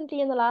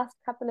 recently in the last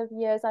couple of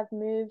years, I've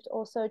moved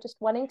also just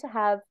wanting to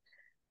have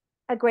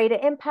a greater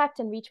impact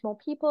and reach more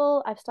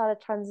people. I've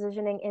started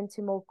transitioning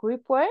into more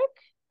group work,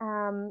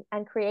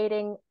 and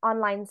creating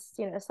online,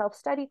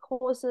 self-study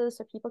courses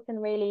so people can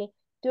really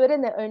do it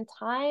in their own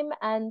time.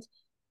 And,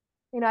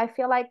 I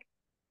feel like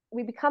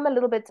we become a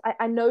little bit,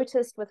 I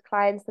noticed with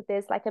clients that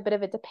there's like a bit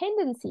of a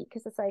dependency,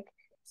 because it's like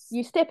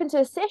you step into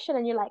a session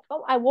and you're like,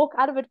 oh, I walk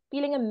out of it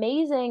feeling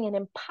amazing and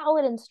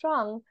empowered and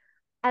strong.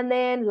 And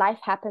then life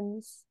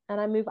happens and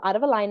I move out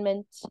of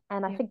alignment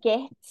and I Yep.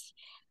 forget.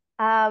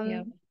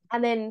 Yep.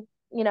 And then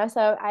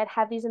so I'd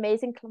have these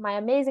my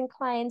amazing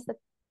clients that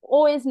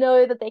always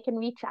know that they can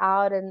reach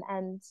out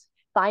and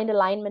find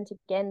alignment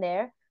again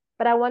there.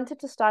 But I wanted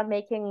to start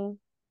making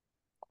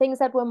things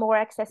that were more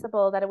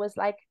accessible, that it was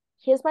like,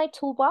 here's my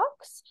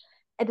toolbox.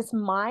 It is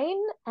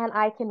mine and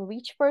I can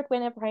reach for it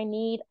whenever I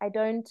need.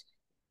 I'm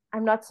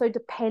not so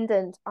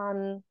dependent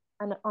on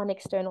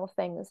external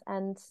things.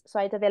 And so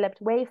I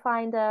developed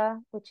Wayfinder,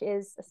 which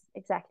is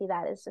exactly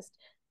that. It's just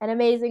an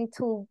amazing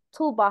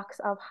toolbox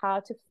of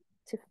how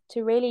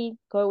to really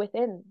go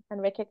within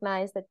and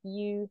recognize that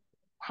you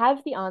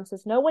have the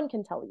answers. No one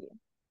can tell you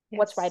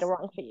what's right or Yes.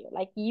 wrong for you.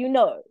 Like, you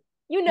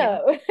Yeah.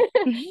 know.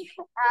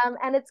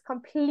 And it's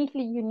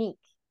completely unique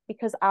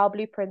because our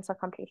blueprints are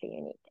completely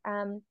unique.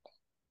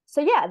 So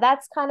yeah,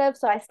 that's kind of,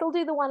 so I still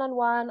do the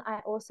one-on-one.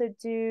 I also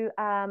do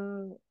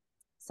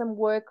some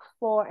work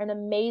for an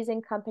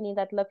amazing company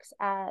that looks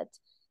at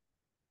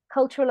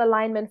cultural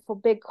alignment for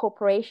big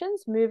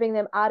corporations, moving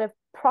them out of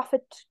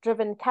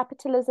profit-driven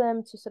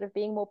capitalism to sort of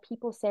being more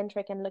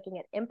people-centric and looking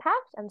at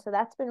impact. And so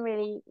that's been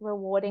really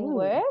rewarding Ooh.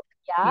 work.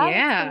 Yeah, that's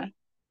Yeah.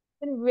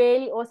 been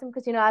really awesome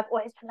because I've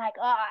always been like,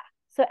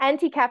 so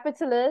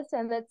anti-capitalist,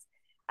 and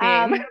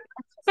Same.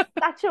 it's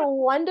such a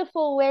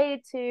wonderful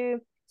way to.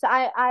 So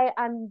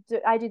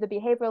I do the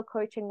behavioral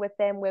coaching with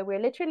them, where we're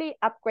literally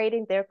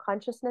upgrading their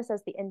consciousness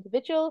as the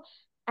individual,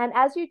 and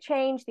as you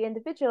change the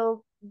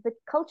individual, the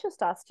culture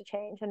starts to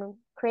change, and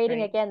creating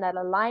Right. again that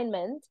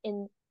alignment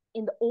in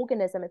the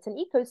organism. It's an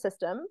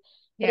ecosystem,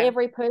 but Yeah.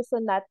 every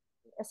person that,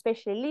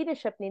 especially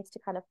leadership, needs to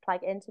kind of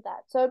plug into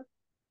that. So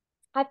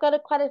I've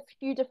got quite a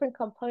few different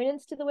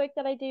components to the work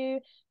that I do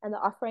and the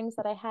offerings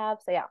that I have.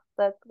 So yeah,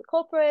 the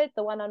corporate,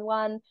 the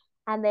one-on-one,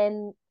 and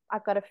then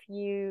I've got a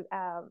few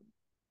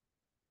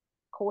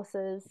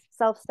courses,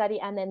 self-study,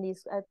 and then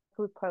these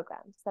group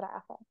programs that I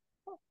offer.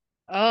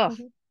 Oh,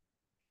 Mhm.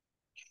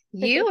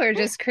 you are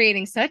just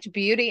creating such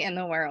beauty in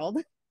the world.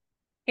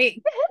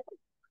 Hey,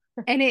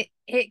 and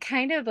it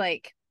kind of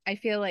like I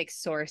feel like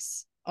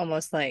source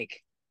almost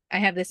like I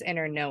have this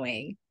inner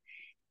knowing.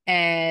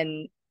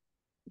 And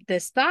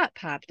this thought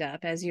popped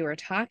up as you were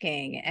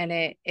talking, and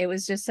it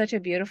was just such a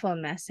beautiful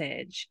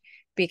message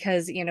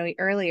because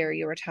earlier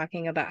you were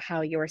talking about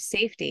how your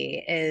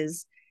safety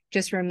is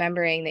just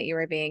remembering that you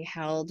were being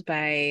held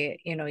by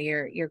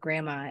your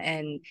grandma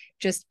and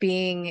just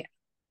being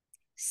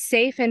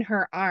safe in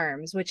her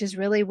arms, which is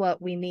really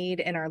what we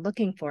need and are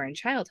looking for in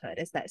childhood,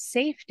 is that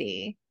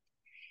safety.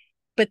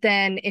 But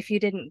then if you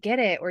didn't get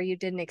it or you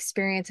didn't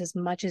experience as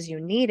much as you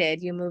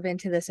needed, you move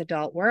into this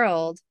adult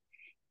world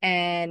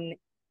and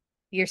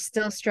you're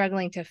still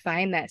struggling to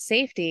find that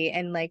safety.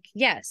 And like,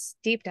 yes,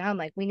 deep down,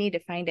 like we need to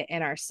find it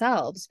in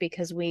ourselves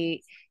because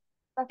we,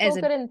 That's as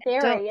all good in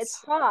theory.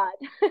 It's adults, hard.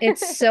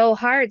 it's so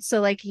hard.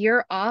 So like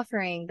you're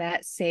offering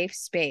that safe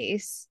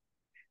space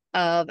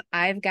of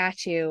I've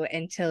got you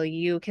until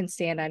you can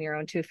stand on your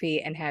own 2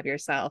 feet and have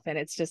yourself. And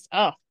it's just,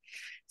 oh,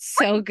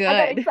 so I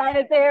got good.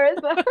 excited there as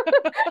well.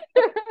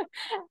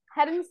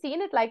 Hadn't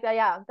seen it like that.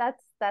 Yeah,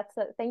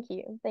 thank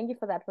you. Thank you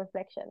for that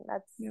reflection.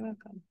 That's You're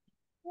welcome.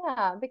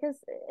 Yeah, because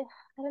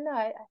I don't know.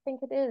 I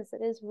think it is.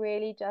 It is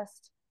really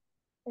just,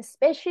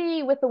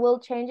 especially with the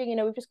world changing.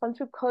 We've just gone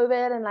through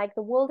COVID, and like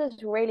the world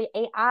is really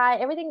AI.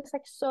 Everything's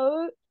like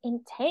so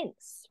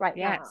intense right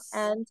now, Yes.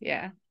 and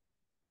Yeah.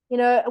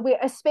 we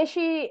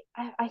especially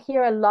I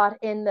hear a lot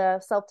in the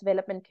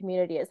self-development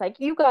community. It's like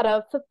you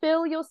gotta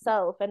fulfill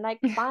yourself and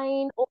like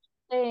find all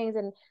things,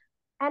 and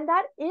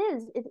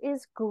it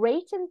is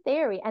great in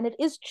theory, and it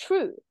is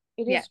true.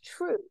 It is Yes.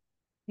 true.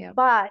 Yep.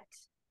 But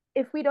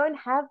if we don't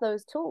have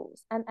those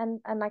tools, and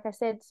like I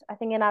said, I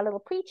think in our little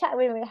pre-chat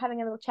when we were having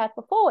a little chat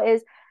before,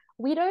 is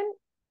we don't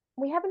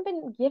we haven't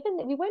been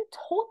given, we weren't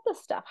taught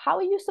this stuff. How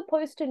are you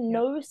supposed to Yep.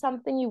 know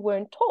something you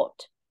weren't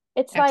taught?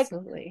 It's like,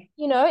 Absolutely.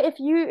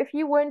 if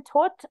you weren't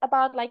taught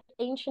about like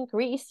ancient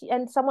Greece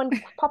and someone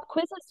pop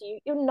quizzes you,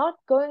 you're not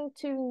going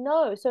to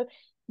know. So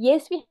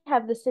yes, we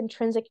have this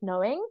intrinsic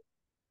knowing,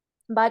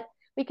 but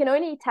we can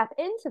only tap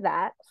into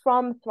that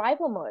from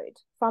thrival mode,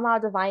 from our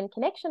divine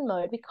connection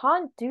mode. We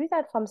can't do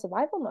that from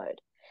survival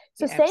mode.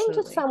 So Yeah, saying to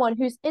absolutely. someone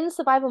who's in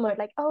survival mode,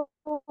 like,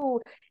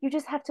 oh, you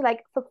just have to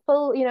like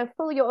fill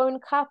your own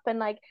cup and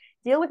like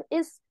deal with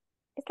it's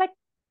like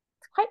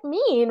it's quite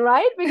mean,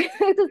 right?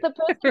 Because the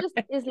person just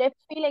is left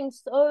feeling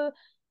so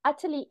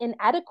utterly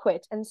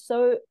inadequate and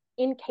so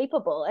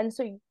incapable. And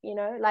so,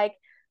 like,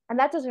 and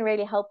that doesn't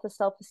really help the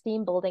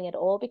self-esteem building at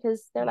all,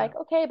 because they're like,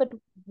 No. okay, but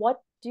what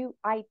do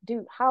I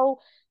do?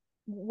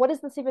 What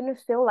does this even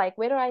feel like?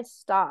 Where do I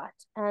start?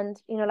 And,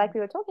 like we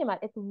were talking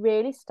about, it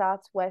really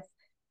starts with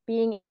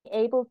being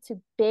able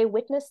to bear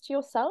witness to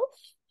yourself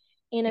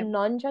in a Yep.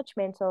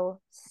 non-judgmental,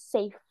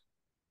 safe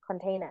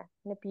container,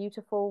 in a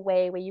beautiful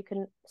way where you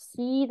can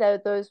see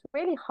those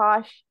really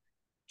harsh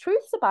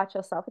truths about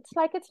yourself. It's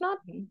like, it's not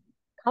Mhm.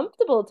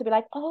 comfortable to be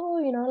like, oh,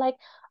 like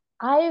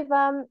I've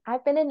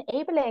been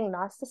enabling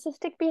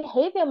narcissistic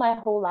behavior my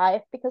whole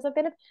life because I've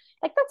been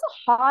like, that's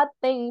a hard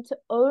thing to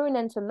own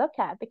and to look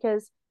at,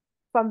 because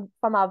from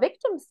our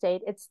victim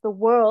state, it's the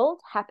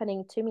world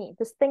happening to me.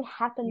 This thing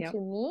happened Yep. to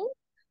me.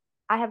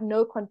 I have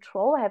no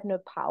control, I have no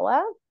power,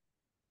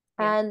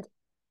 Yeah. and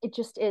it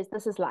just is,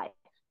 this is life.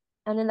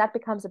 And then that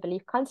becomes a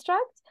belief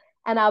construct,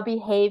 and our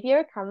behavior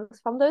comes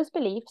from those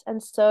beliefs.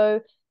 And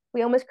so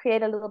we almost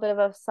create a little bit of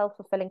a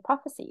self-fulfilling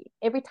prophecy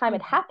every time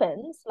it Mhm.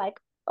 happens, like,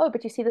 oh,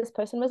 but you see, this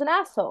person was an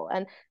asshole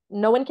and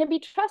no one can be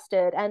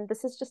trusted, and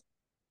this is just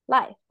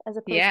life, as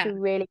opposed to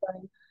Yeah. really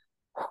going,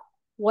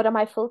 what are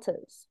my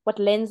filters? What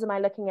lens am I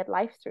looking at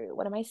life through?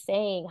 What am I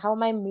saying? How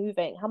am I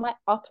moving? How am I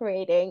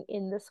operating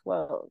in this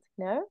world?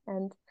 You know?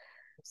 And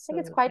I think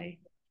Absolutely. it's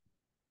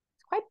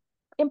quite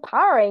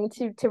empowering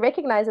to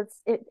recognize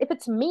if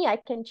it's me, I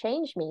can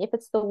change me. If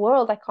it's the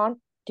world, I can't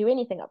do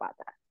anything about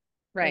that.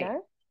 You Right.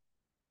 know?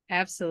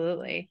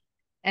 Absolutely.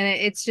 And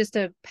it's just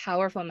a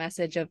powerful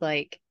message of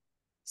like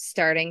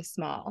starting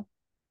small,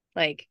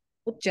 like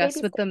With just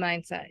baby with the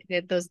steps.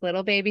 mindset, those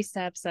little baby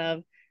steps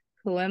of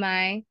who am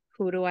I?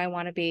 Who do I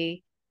want to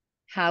be?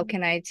 How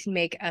can I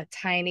make a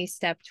tiny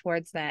step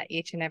towards that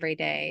each and every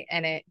day?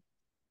 And it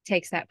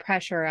takes that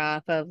pressure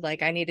off of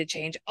like, I need to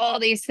change all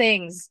these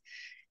things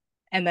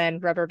and then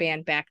rubber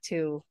band back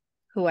to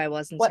who I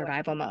was in What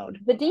survival mode.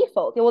 the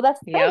default? Well,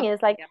 that's the thing Yep.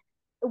 is like,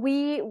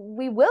 we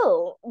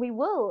will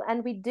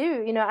and we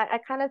do, I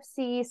kind of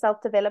see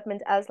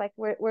self-development as like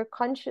we're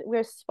conscious,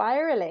 we're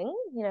spiraling,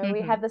 we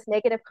have Mm-hmm. this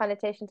negative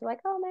connotation to like,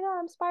 oh my God,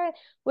 I'm spiraling.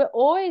 We're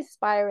always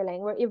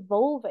spiraling, we're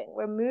evolving,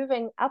 we're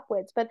moving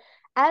upwards, but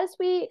as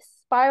we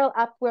spiral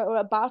up, we're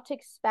about to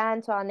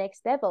expand to our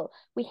next level,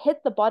 we hit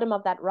the bottom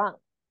of that rung.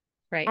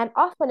 Right. And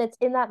often it's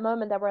in that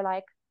moment that we're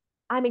like,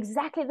 I'm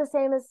exactly the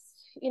same as,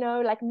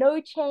 like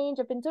no change.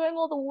 I've been doing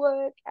all the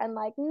work and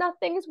like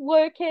nothing's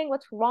working.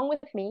 What's wrong with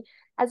me?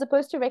 As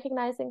opposed to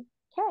recognizing,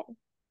 okay,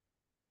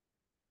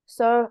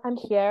 so I'm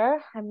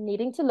here. I'm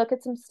needing to look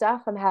at some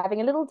stuff. I'm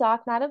having a little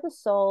dark night of the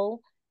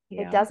soul.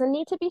 It Yeah. doesn't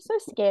need to be so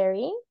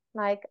scary.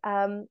 Like,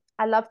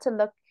 I love to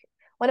look.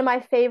 One of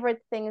my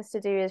favorite things to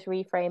do is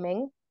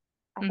reframing.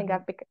 I think Mm-hmm.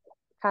 I've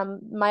become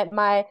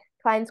my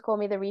clients call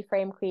me the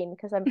reframe queen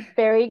because I'm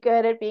very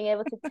good at being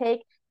able to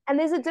take. And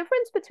there's a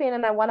difference between,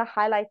 and I want to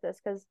highlight this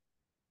because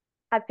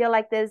I feel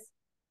like there's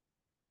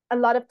a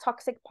lot of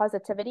toxic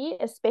positivity,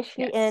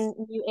 especially Yes. in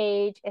new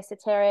age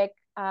esoteric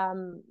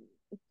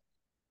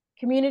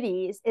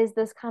communities, is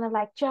this kind of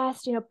like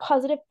just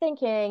positive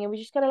thinking, and we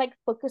just gotta like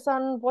focus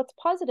on what's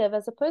positive,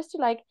 as opposed to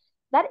like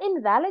that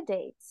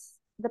invalidates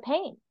the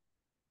pain.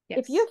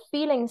 If you're Yes.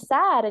 feeling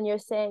sad and you're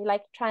saying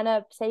like trying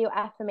to say your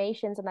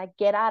affirmations and like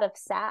get out of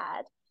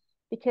sad,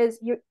 because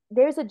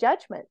there's a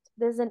judgment,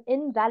 there's an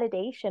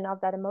invalidation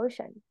of that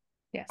emotion,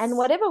 and Yes.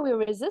 whatever we're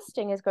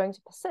resisting is going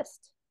to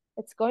persist.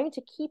 It's going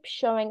to keep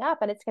showing up,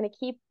 and it's going to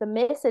keep the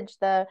message,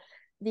 the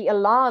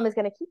alarm is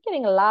going to keep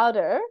getting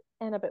louder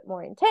and a bit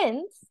more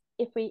intense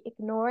if we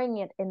ignoring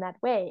it in that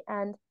way.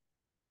 And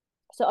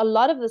so a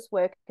lot of this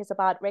work is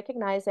about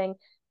recognizing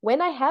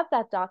when I have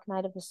that dark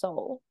night of the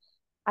soul.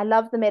 I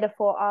love the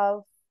metaphor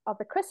of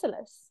the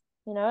chrysalis,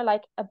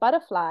 like a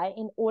butterfly,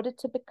 in order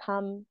to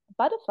become a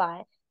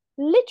butterfly,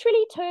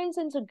 literally turns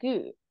into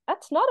goo.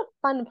 That's not a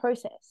fun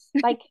process.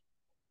 Like,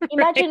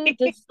 imagine Right.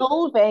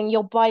 dissolving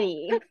your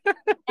body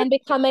and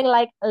becoming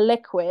like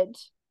liquid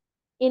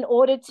in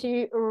order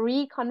to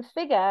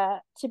reconfigure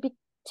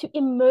to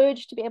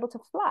emerge, to be able to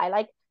fly.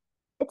 Like,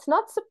 it's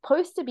not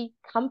supposed to be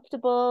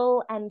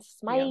comfortable and Yeah.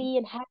 smiley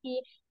and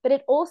happy, but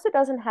it also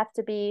doesn't have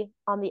to be,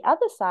 on the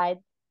other side,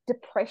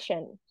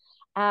 depression,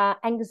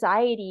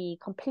 anxiety,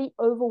 complete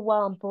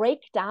overwhelm,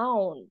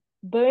 breakdown,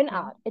 Yeah.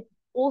 burnout. It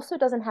also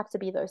doesn't have to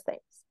be those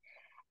things.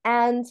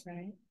 And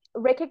Right.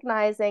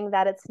 recognizing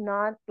that it's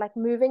not like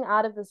moving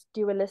out of this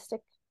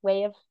dualistic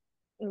way of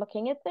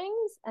looking at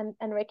things, and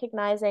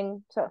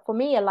recognizing, so for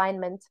me,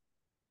 alignment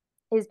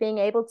is being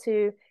able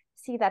to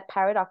see that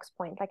paradox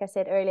point. Like I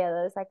said earlier,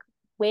 there's like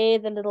where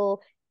the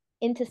little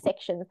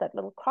intersections, that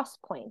little cross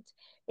point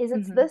is,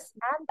 it's Mm-hmm. this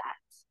and that.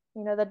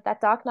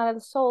 That dark night of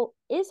the soul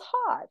is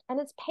hard and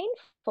it's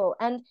painful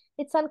and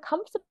it's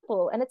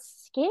uncomfortable and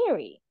it's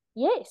scary.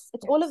 Yes,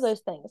 it's all of Yes. those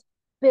things,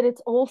 but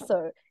it's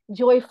also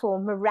joyful,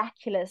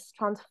 miraculous,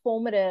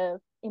 transformative,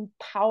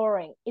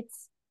 empowering.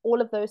 It's all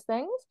of those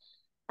things.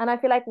 And I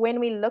feel like when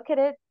we look at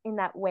it in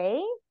that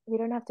way, we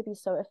don't have to be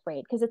so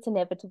afraid, because it's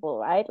inevitable,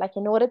 right? Like,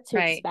 in order to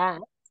Right.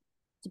 expand,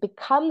 to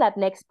become that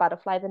next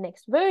butterfly, the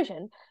next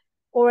version,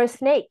 or a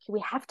snake, we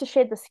have to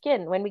shed the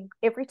skin.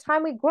 Every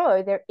time we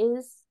grow, there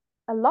is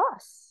a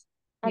loss,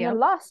 and a Yep.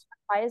 loss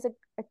requires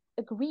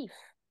a grief.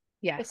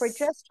 If we're Yes.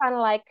 just trying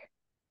to like,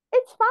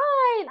 it's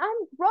fine,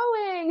 I'm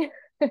growing,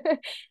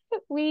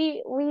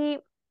 we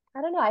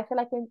I don't know. I feel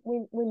like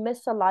we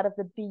miss a lot of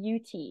the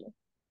beauty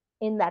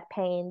in that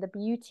pain, the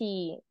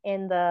beauty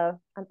in the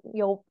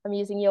I'm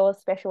using your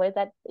special word,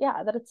 that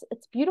yeah, that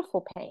it's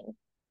beautiful pain,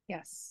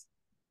 Yes.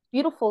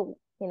 beautiful,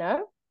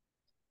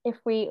 if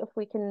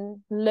we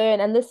can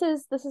learn. And this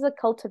is a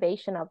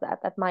cultivation of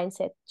that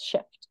mindset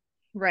shift.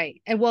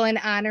 Right. And well, and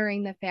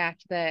honoring the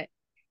fact that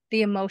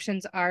the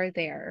emotions are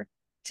there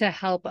to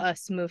help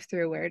us move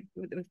through or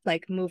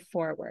like move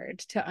forward,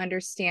 to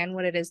understand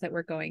what it is that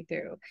we're going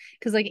through.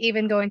 Because like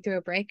even going through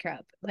a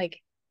breakup,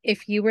 like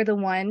if you were the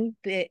one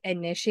that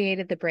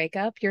initiated the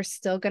breakup, you're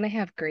still going to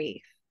have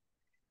grief.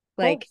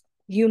 Of Like course.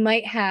 you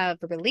might have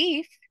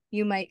relief,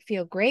 you might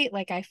feel great,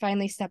 like I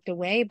finally stepped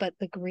away, but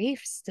the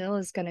grief still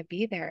is going to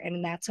be there,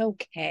 and that's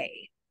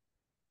okay.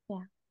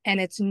 Yeah.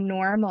 And it's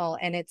normal,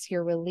 and it's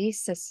your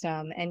release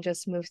system, and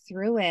just move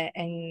through it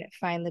and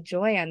find the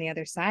joy on the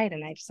other side.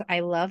 And I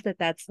love that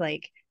that's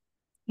like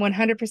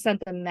 100%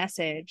 the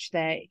message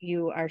that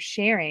you are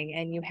sharing,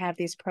 and you have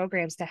these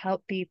programs to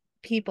help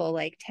people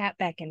like tap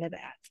back into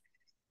that.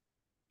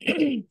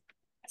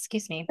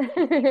 Excuse me.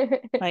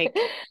 Like,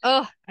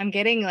 oh, I'm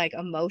getting like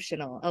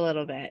emotional a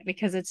little bit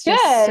because it's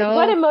just Good. so,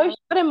 What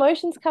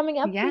emotions coming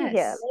up for you here?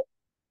 yes. Like,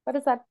 what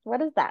is that?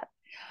 What is that?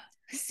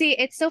 See,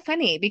 it's so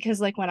funny because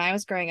like when I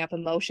was growing up,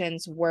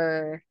 emotions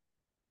were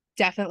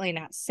definitely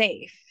not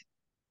safe.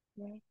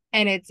 Yeah.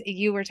 And it's,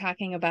 you were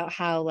talking about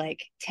how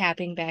like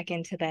tapping back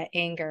into that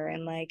anger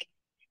and like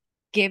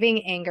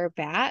giving anger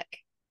back.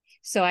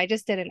 So I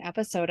just did an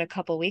episode a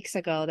couple weeks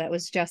ago that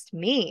was just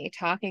me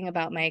talking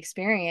about my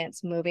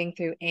experience moving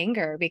through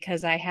anger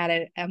because I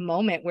had a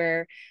moment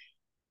where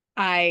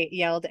I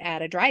yelled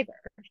at a driver.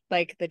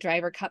 Like the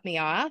driver cut me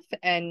off,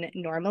 and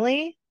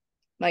normally,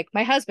 like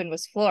my husband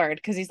was floored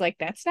because he's like,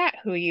 that's not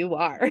who you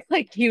are.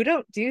 Like you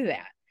don't do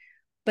that.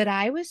 But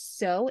I was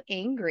so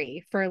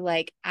angry for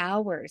like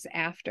hours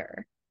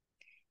after.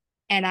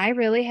 And I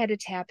really had to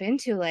tap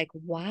into like,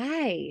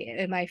 why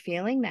am I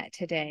feeling that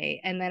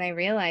today? And then I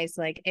realized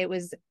like it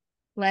was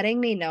letting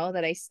me know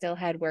that I still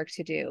had work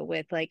to do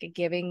with like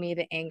giving me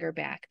the anger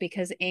back,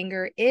 because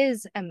anger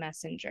is a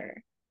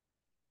messenger.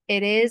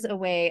 It is a Mhm.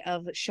 way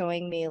of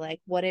showing me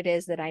like what it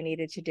is that I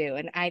needed to do.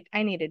 And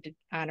I needed to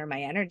honor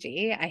my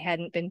energy. I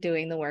hadn't been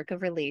doing the work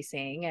of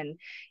releasing. And,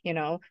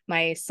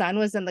 my son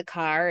was in the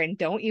car, and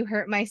don't you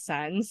hurt my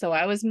son. So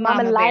I was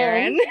Mama mama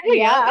lion. Baron.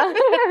 Yep.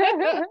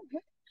 Yeah.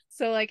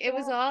 So like it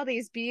was Yeah. all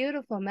these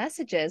beautiful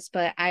messages,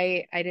 but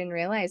I didn't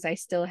realize I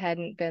still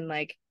hadn't been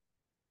like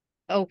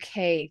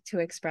okay to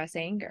express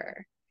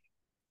anger.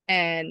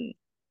 And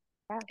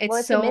Yeah. it's Well,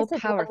 if your so message was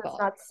it's powerful.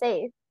 not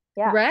safe.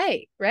 Yeah.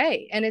 Right,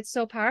 right. And it's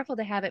so powerful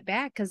to have it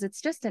back because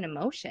it's just an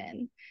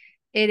emotion.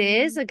 It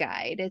is Mhm. a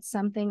guide. It's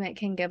something that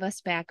can give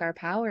us back our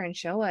power and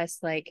show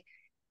us like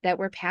that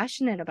we're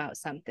passionate about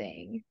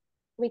something.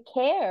 We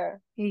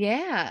care.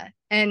 Yeah.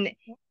 And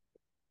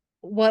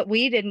what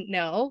we didn't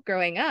know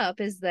growing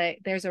up is that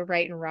there's a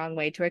right and wrong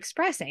way to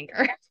express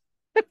anger.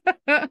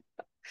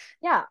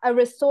 Yeah, a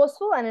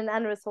resourceful and an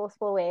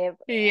unresourceful way of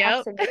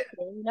Yep.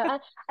 absolutely,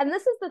 and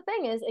this is the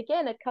thing is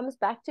again, it comes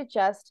back to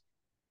just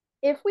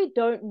if we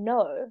don't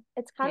know,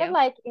 it's kind of Yep.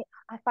 like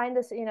I find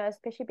this,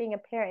 especially being a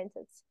parent,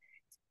 it's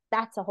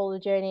that's a whole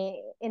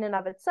journey in and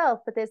of itself.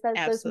 But there's those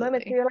moments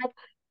Absolutely. where you're like,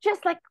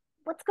 just like,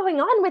 what's going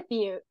on with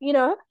you?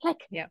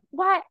 Like Yep.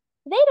 why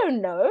they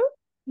don't know.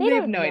 They They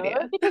have don't no know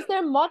idea. because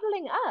they're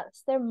modeling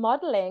us. They're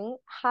modeling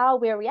how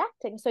we're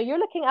reacting. So you're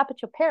looking up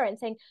at your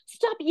parents saying,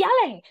 "Stop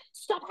yelling,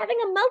 stop having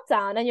a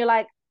meltdown," and you're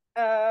like,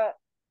 "Uh,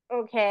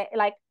 okay."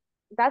 Like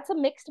that's a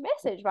mixed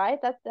message, right?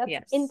 That's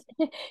Yes.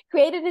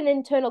 created an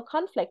internal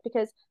conflict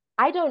because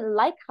I don't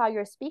like how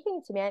you're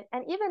speaking to me,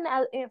 and even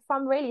if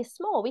I'm really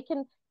small, we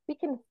can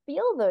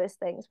feel those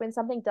things when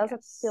something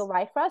doesn't feel Yes.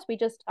 right for us. We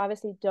just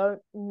obviously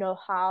don't know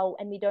how,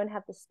 and we don't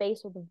have the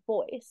space or the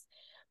voice.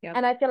 Yep.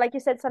 And I feel like you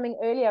said something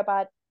earlier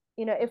about,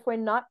 if we're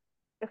not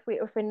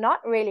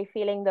really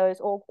feeling those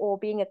or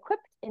being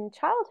equipped in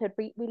childhood,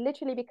 we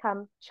literally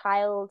become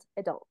child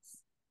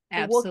adults.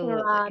 We're walking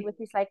around Absolutely. with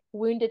this like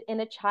wounded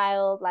inner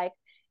child, like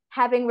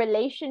having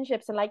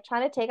relationships and like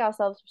trying to take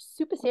ourselves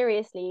super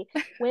seriously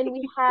when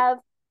we have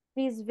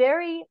these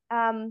very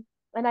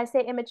and I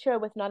say immature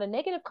with not a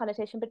negative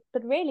connotation,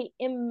 but really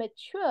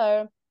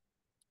immature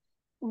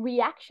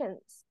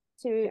reactions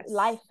to Yes.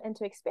 life and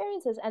to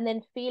experiences, and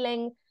then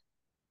feeling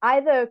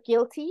either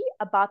guilty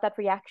about that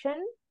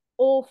reaction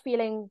or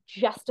feeling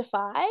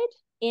justified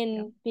Yep.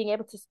 in being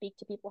able to speak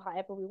to people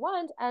however we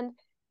want. And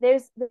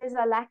there's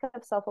a lack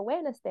of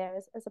self-awareness there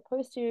as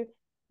opposed to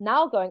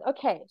now going,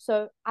 okay,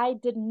 so I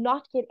did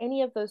not get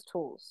any of those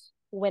tools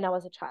when I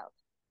was a child.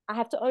 I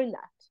have to own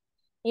that.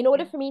 In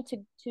order Yeah. for me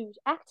to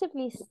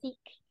actively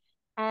seek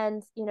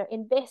and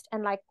invest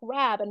and like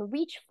grab and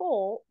reach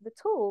for the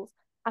tools,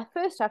 I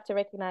first have to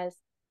recognize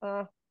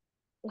uh,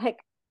 like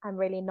I'm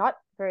really not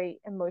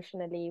very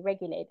emotionally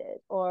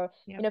regulated. Or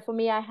Yep. for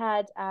me, I've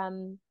had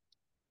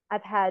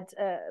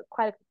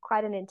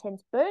quite an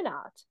intense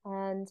burnout,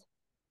 and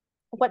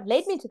what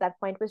led me Yes. to that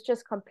point was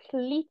just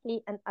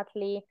completely and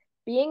utterly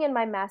being in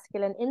my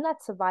masculine, in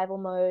that survival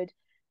mode,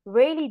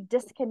 really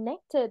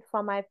disconnected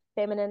from my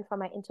feminine, from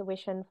my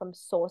intuition, from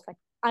source, like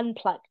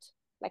unplugged,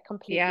 like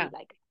completely Yeah.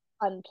 like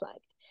unplugged.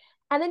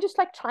 And then just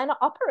like trying to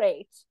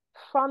operate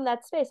from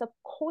that space. Of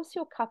course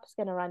your cup's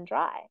gonna run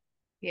dry.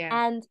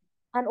 Yeah. And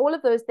all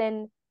of those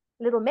then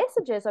little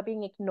messages are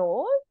being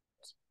ignored,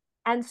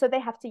 and so they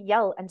have to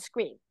yell and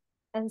scream.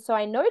 And so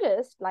I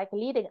noticed, like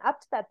leading up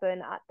to that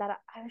burnout, that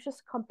I was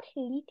just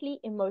completely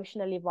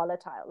emotionally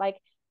volatile.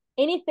 Like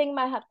anything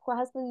my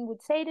husband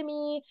would say to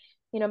me,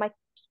 my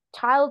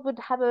child would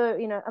have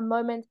a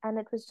moment, and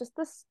it was just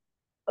this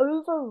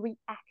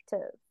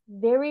overreactive,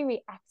 very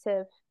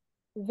reactive,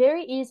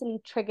 very easily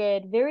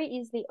triggered, very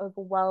easily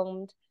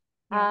overwhelmed.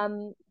 Yeah.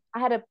 I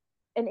had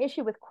an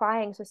issue with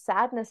crying. So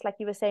sadness, like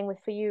you were saying, with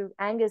for you,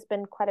 anger's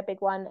been quite a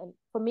big one. And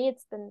for me,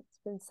 it's been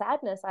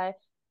sadness. I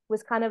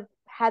was kind of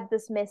had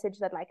this message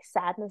that like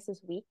sadness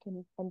is weak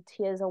and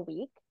tears are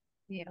weak.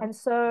 Yeah. And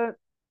so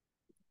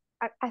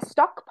I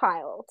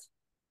stockpiled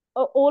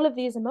all of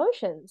these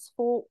emotions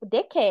for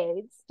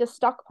decades, just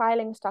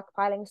stockpiling,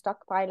 stockpiling,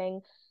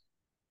 stockpiling,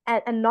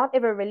 and not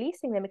ever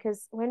releasing them.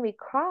 Because when we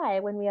cry,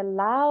 when we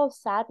allow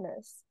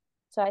sadness,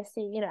 so I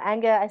see,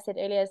 anger, I said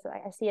earlier, so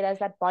I see it as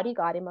that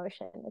bodyguard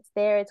emotion. It's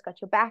there, it's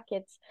got your back,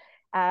 it's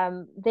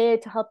there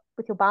to help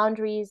with your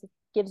boundaries, it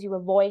gives you a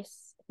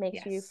voice, it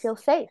makes you Yes. feel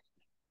safe,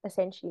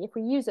 essentially, if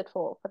we use it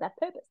for that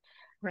purpose.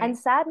 And Right.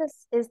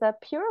 sadness is the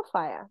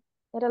purifier.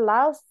 It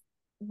allows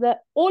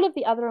all of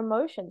the other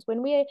emotions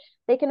when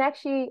they can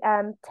actually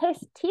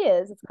test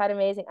tears. It's quite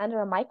amazing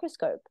under a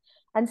microscope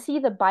and see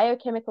the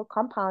biochemical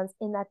compounds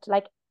in that.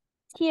 Like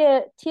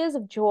tears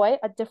of joy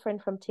are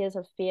different from tears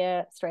of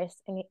fear,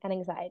 stress, and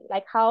anxiety.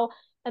 Like how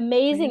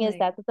amazing is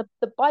Really? that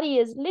the body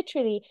is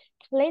literally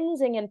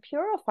cleansing and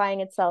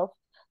purifying itself,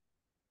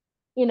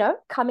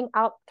 coming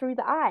out through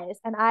the eyes.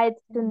 And I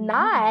No.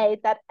 denied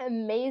that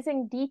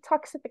amazing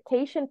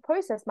detoxification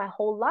process my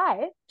whole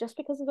life just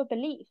because of a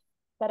belief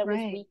that it was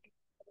Right. weak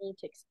for me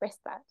to express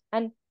that.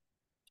 And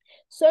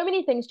so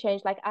many things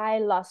changed. Like I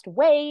lost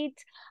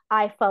weight,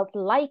 I felt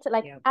light.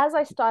 Like Yep. as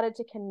I started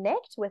to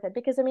connect with it,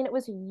 because I mean, it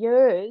was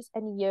years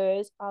and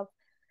years of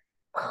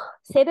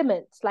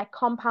sediments like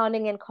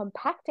compounding and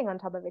compacting on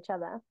top of each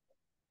other.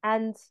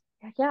 And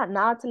yeah,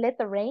 now to let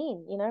the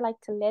rain, like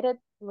to let it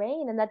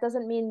rain. And that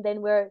doesn't mean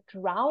then we're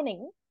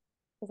drowning,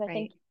 because I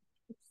think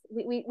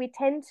Right. we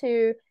tend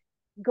to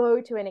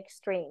go to an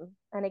extreme.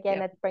 And again,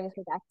 Yep. that brings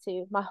me back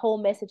to my whole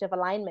message of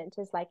alignment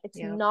is like, it's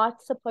Yep.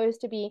 not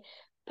supposed to be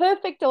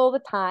perfect all the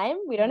time.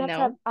 We don't have to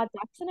have No. our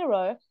ducks in a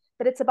row,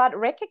 but it's about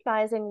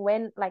recognizing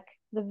when, like,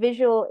 the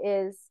visual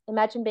is,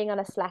 imagine being on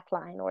a slack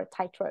line or a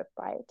tightrope,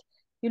 right?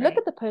 You look Right.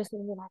 at the person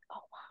and you're like, oh,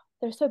 wow,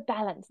 they're so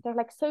balanced. They're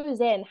like so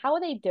zen. How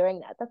are they doing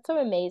that? That's so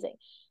amazing.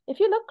 If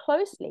you look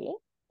closely,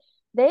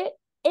 they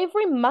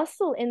every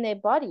muscle in their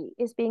body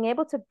is being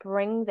able to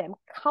bring them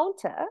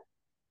counter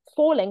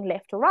falling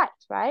left or right,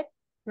 right?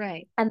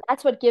 Right. And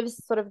that's what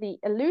gives sort of the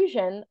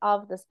illusion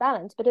of this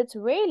balance. But it's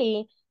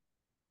really,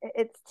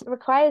 it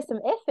requires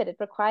some effort. It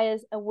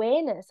requires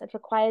awareness. It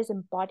requires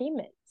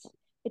embodiment.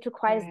 It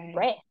requires Right.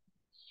 breath.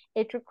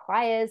 It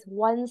requires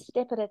one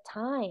step at a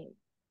time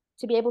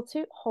to be able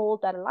to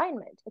hold that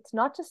alignment. It's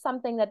not just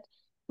something that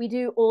we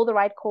do all the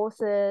right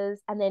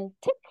courses and then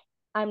tick,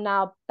 I'm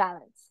now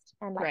balanced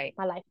and like Right.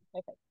 my life is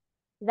perfect.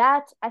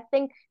 That I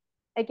think,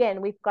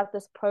 again, we've got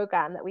this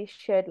program that we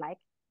should like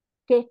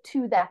get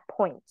to that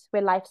point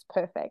where life's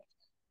perfect.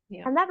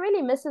 Yep. And that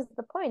really misses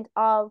the point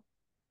of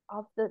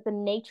the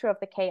nature of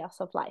the chaos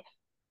of life.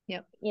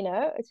 Yep.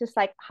 It's just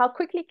like, how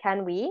quickly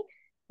can we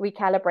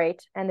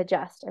recalibrate and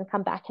adjust and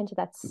come back into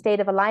that state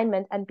of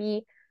alignment and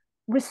be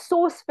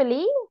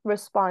resourcefully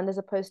respond as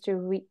opposed to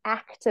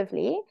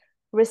reactively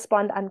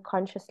respond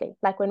unconsciously,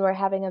 like when we're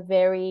having a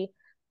very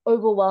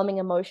overwhelming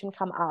emotion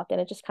come out and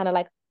it just kind of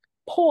like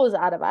pours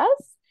out of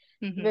us,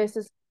 Mm-hmm.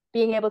 versus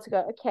being able to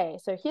go, okay,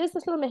 so here's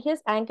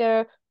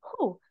anger.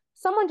 Whew,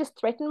 someone just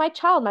threatened my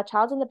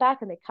child's in the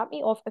back and they cut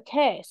me off.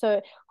 Okay,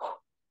 so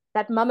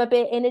that mama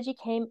bear energy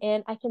came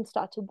in. I can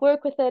start to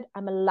work with it.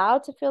 I'm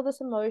allowed to feel this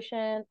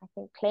emotion. I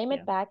can claim it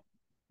Yep. back.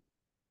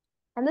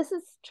 And this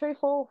is true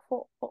for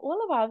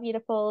all of our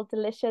beautiful,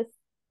 delicious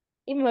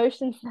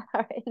emotions that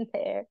are in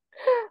there.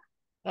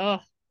 Oh,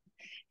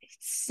 it's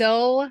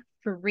so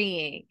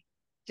freeing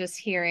just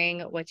hearing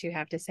what you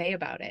have to say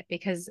about it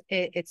because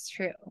it's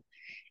true.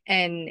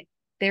 And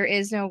there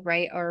is no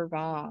right or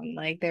wrong.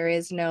 Like there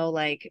is no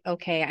like,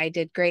 okay, I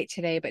did great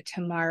today, but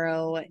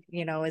tomorrow,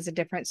 is a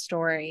different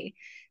story.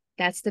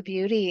 That's the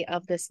beauty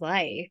of this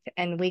life.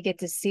 And we get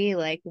to see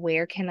like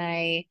where can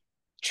I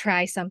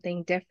try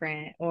something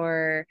different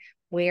or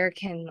where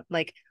can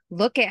like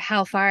look at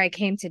how far I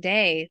came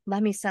today.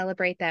 Let me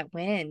celebrate that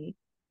win.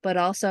 But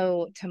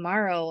also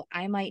tomorrow,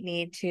 I might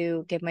need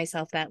to give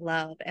myself that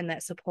love and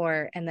that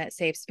support and that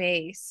safe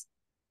space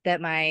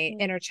that my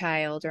Mm. inner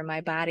child or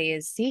my body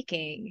is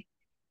seeking.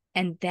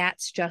 And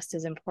that's just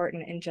as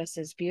important and just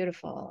as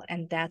beautiful.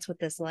 And that's what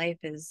this life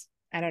is.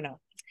 I don't know,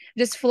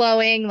 just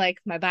flowing, like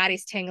my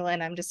body's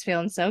tingling. I'm just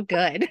feeling so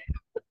good.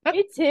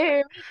 Me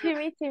too, me too,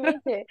 me too, me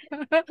too.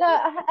 No,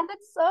 and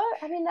it's so,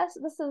 I mean, this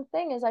is the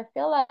thing is I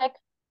feel like,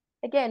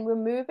 again,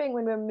 when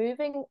we're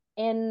moving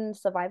in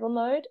survival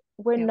mode,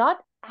 we're Yep. not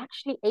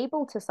actually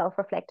able to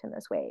self-reflect in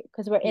this way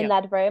because we're in Yep.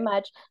 that very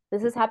much,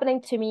 this is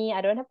happening to me.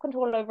 I don't have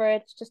control over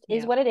it. It just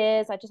is Yep. what it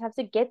is. I just have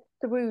to get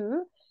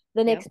through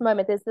the Yep. next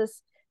moment. There's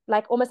this,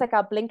 like, almost like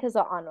our blinkers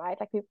are on, right?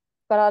 Like we've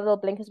got our little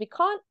blinkers. We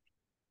can't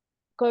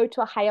go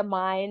to a higher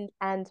mind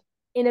and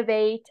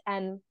innovate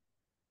and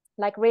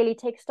like really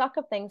take stock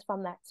of things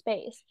from that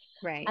space.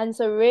 Right. And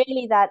so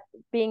really that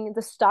being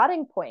the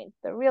starting point,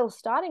 the real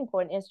starting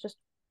point is just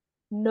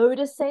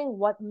noticing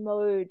what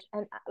mode.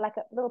 And like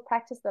a little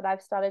practice that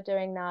I've started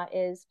doing now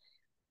is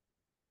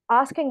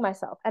asking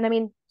myself, and I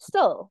mean,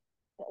 still,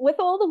 with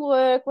all the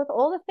work, with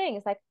all the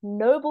things, like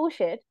no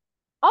bullshit,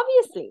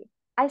 obviously,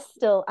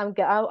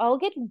 I'll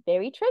get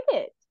very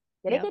triggered.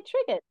 Gonna Yep. get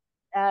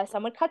triggered.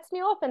 Someone cuts me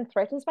off and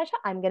threatens my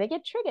child. I'm gonna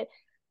get triggered.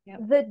 Yep.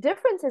 The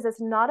difference is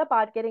it's not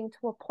about getting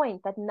to a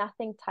point that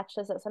nothing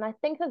touches us. And I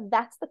think that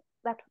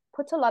that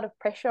puts a lot of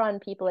pressure on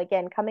people,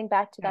 again, coming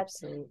back to that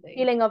Absolutely.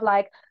 feeling of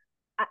like,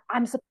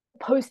 I'm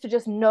supposed to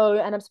just know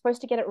and I'm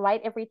supposed to get it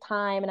right every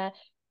time.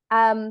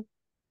 And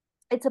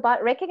it's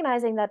about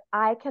recognizing that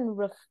I can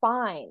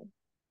refine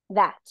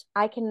that.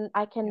 I can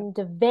Yep.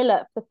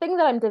 develop. The thing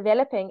that I'm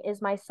developing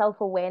is my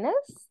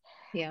self-awareness.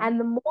 Yeah. And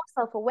the more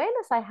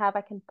self-awareness I have,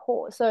 I can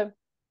pause. So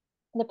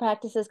the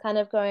practice is kind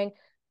of going,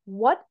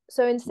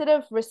 so instead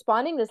of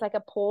responding, there's like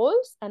a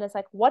pause, and it's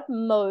like, what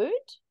mode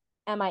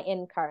am I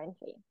in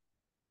currently?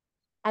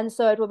 And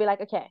so it will be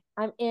like, okay,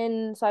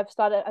 so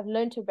I've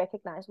learned to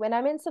recognize when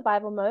I'm in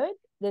survival mode,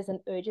 there's an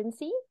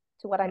urgency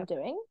to what I'm Yep.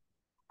 doing.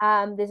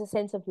 There's a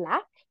sense of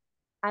lack.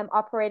 I'm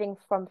operating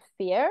from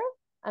fear.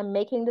 I'm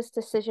making this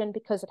decision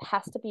because it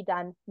has to be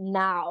done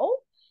now.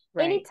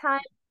 Right.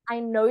 Anytime I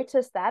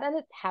notice that, and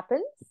it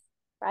happens,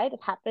 right?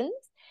 It happens.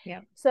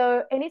 Yep.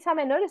 So anytime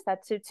I notice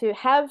that, to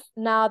have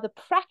now the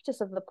practice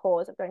of the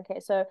pause of going, okay,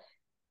 so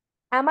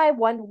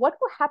what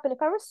will happen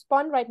if I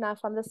respond right now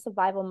from the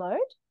survival mode?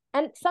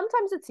 And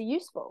sometimes it's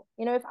useful.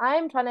 If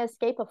I'm trying to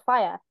escape a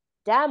fire,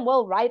 damn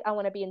well right, I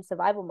want to be in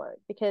survival mode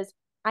because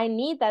I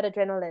need that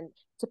adrenaline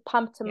to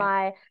pump to Yep.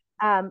 my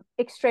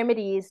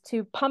extremities,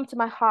 to pump to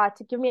my heart,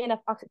 to give me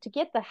enough oxygen, to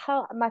get the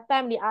hell my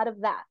family out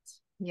of that.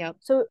 Yep.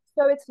 So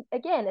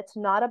it's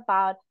not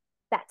about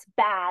that's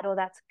bad or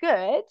that's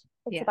good.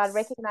 It's about Yes.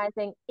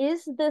 recognizing,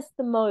 is this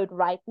the mode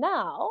right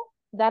now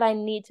that I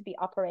need to be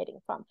operating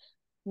from?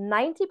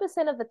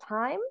 90% of the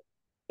time,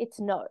 it's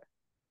no.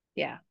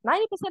 Yeah.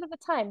 90% of the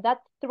time, that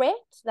threat,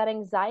 that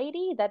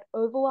anxiety, that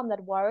overwhelm,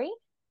 that worry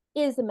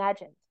is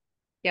imagined.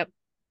 Yep.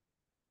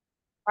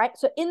 Right.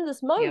 So in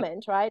this Yep.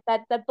 moment, right,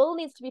 that bill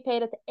needs to be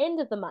paid at the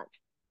end of the month.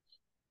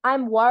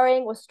 I'm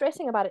worrying or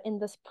stressing about it in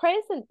this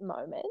present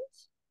moment.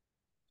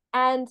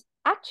 And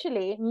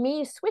actually,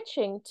 me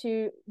switching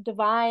to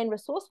divine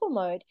resourceful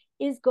mode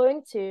is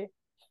going to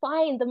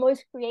find the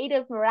most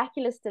creative,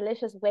 miraculous,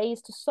 delicious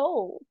ways to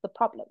solve the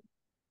problem.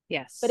 But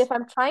Yes. if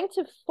I'm trying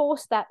to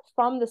force that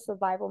from the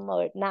survival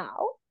mode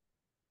now,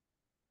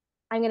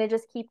 I'm going to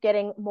just keep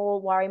getting more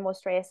worry, more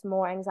stress,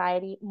 more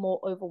anxiety, more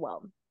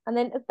overwhelm. And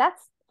then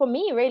that's, for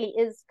me, really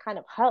is kind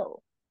of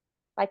hell,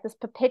 like this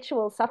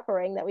perpetual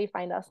suffering that we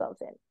find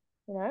ourselves in,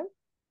 you know?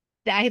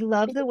 I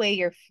love the Because,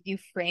 way you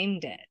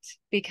framed it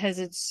because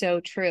it's so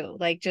true.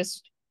 Like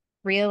just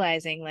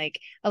realizing like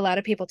a lot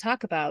of people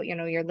talk about,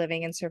 you're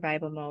living in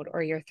survival mode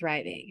or you're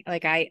thriving.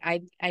 Like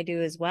I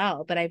do as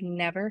well, but I've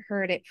never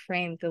heard it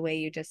framed the way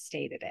you just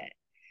stated it.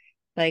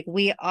 Like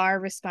we are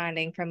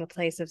responding from a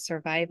place of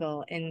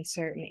survival in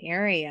certain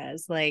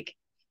areas, like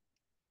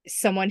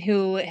someone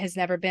who has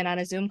never been on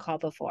a Zoom call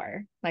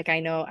before. Like I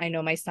know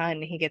my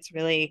son, he gets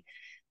really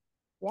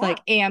yeah.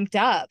 like amped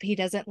up. He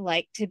doesn't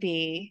like to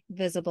be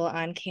visible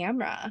on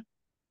camera.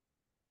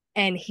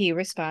 And he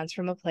responds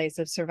from a place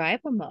of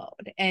survival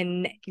mode.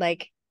 And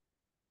like,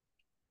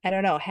 I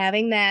don't know,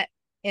 having that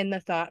in the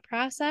thought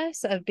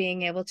process of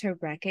being able to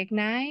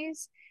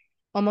recognize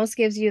almost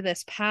gives you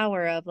this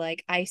power of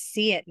like, I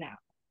see it now.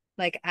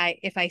 Like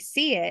if I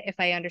see it, if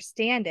I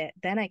understand it,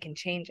 then I can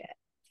change it.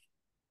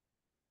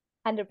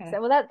 100%.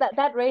 Well,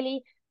 that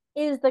really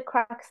is the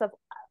crux of,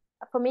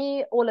 for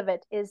me, all of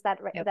it is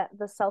Yep. that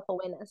the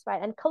self-awareness,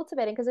 right? And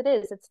cultivating, because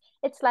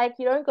it's like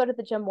you don't go to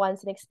the gym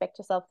once and expect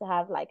yourself to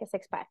have like a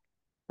six-pack.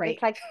 Right.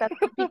 It's like that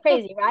would be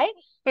crazy, right?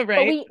 But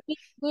Right.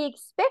 we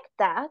expect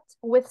that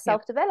with Yep.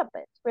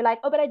 self-development. We're like,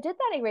 oh, but I did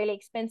that a really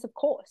expensive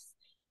course.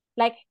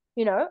 Like,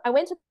 I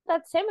went to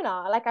that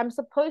seminar. Like, I'm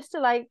supposed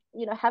to like,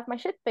 have my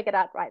shit figured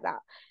out right now.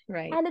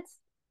 Right. And it's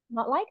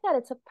not like that.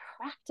 It's a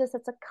practice.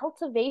 It's a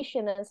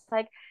cultivation. And it's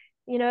like,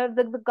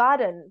 the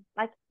garden.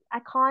 Like, I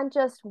can't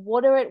just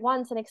water it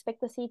once and expect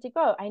the seed to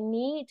grow. I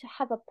need to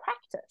have a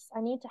practice. I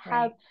need to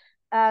have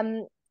Right.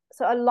 um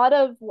so a lot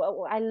of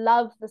I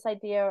love this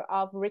idea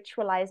of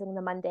ritualizing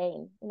the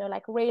mundane,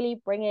 like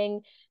really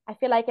bringing, I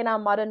feel like in our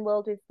modern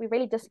world we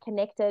really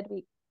disconnected.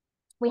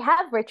 We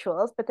have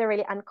rituals, but they're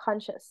really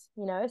unconscious,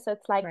 so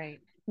it's like Right.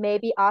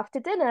 maybe after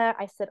dinner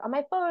I sit on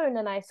my phone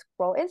and I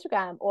scroll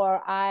Instagram,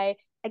 or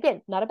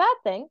again, not a bad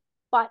thing,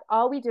 but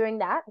are we doing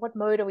that? What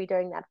mode are we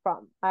doing that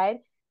from, right?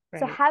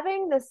 So Right.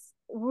 having this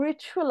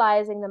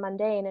ritualizing the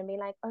mundane and being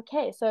like,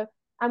 okay, so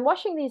I'm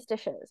washing these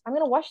dishes, I'm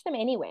going to wash them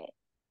anyway.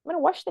 I'm going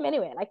to wash them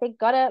anyway. Like, they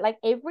gotta, like,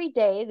 every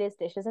day there's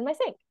dishes in my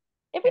sink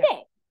every Yeah.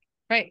 day.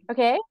 Right.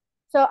 Okay.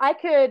 So I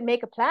could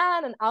make a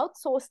plan and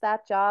outsource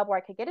that job, or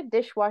I could get a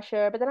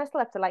dishwasher, but then I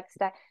still have to like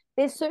stack.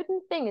 There's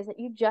certain things that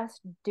you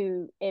just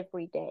do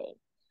every day.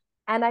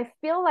 And I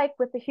feel like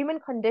with the human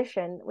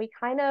condition, we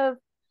kind of,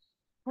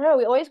 I don't know,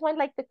 we always want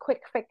like the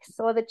quick fix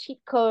or the cheat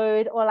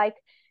code or like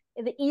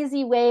the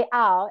easy way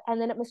out. And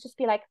then it must just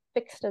be like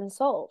fixed and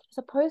solved, as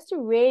opposed to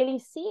really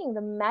seeing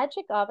the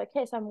magic of,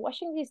 okay, so I'm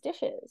washing these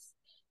dishes.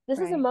 This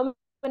is a Right. moment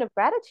of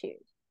gratitude.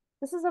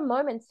 This is a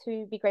moment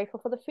to be grateful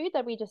for the food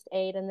that we just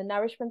ate and the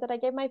nourishment that I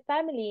gave my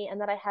family and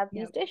that I have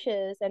these Yep.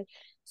 dishes. And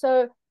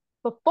so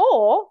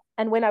before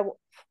and when I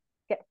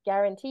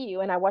guarantee you,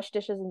 when I wash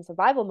dishes in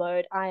survival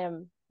mode, I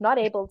am not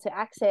able to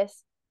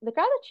access the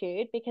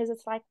gratitude because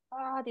it's like,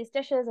 ah, these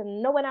dishes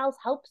and no one else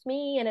helps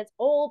me and it's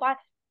all by,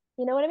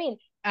 you know what I mean?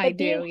 I But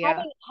do,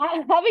 yeah.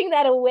 having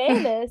that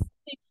awareness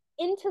to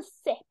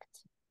intersect,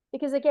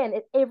 because again,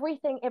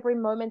 every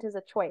moment is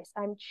a choice.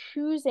 I'm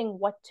choosing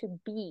what to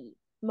be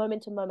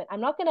moment to moment.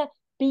 I'm not gonna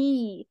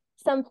be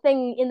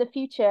something in the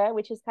future,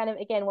 which is kind of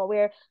again what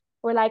we're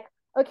like,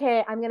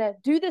 okay, I'm gonna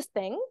do this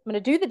thing, I'm gonna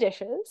do the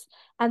dishes,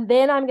 and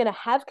then I'm gonna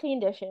have clean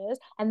dishes,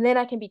 and then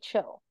I can be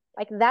chill.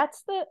 Like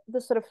that's the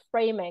sort of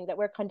framing that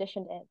we're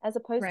conditioned in, as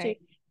opposed to Right.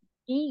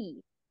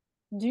 be,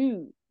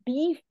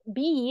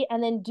 be,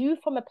 and then do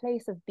from a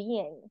place of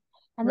being,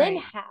 and then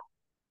Right. have,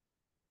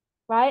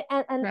 right?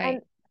 And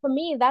Right. for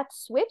me, that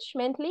switch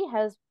mentally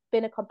has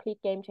been a complete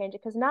game changer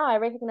because now I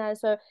recognize,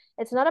 so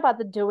it's not about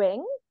the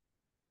doing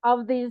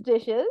of these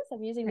dishes.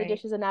 I'm using the Right.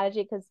 dishes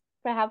analogy because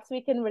perhaps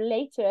we can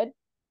relate to it.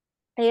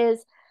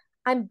 Is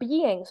I'm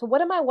being. So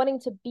what am I wanting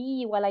to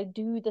be while I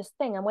do this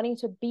thing? I'm wanting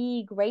to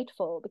be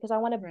grateful because I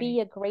want to Right. be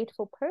a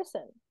grateful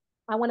person.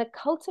 I want to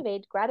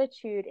cultivate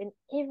gratitude in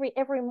every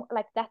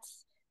like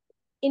that's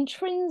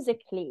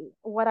intrinsically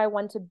what I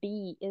want to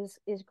be is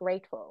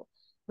grateful.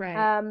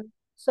 Right.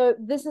 So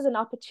this is an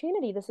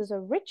opportunity. This is a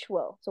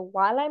ritual. So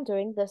while I'm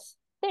doing this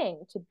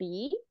thing to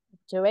be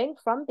doing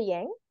from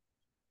being,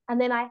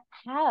 and then I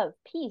have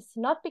peace,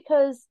 not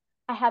because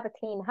I have a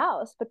clean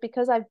house, but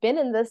because I've been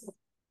in this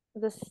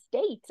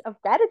state of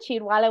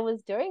gratitude while I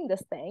was doing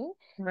this thing,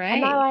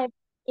 and now Right. I'm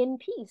in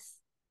peace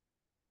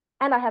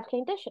and I have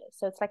clean dishes.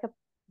 So it's like a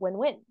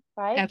win-win,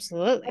 right? And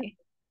Absolutely.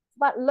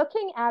 but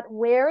looking at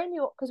where in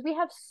your, because we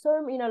have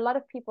so, a lot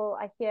of people,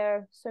 I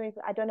hear so many,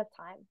 I don't have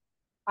time.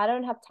 I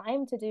don't have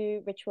time to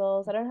do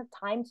rituals. I don't have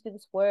time to do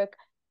this work.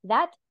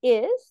 That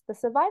is the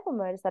survival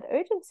mode, is that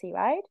urgency,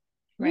 right?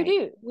 You Right.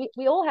 do.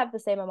 We all have the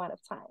same amount of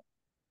time.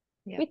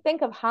 Yep. We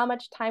think of how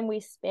much time we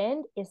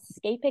spend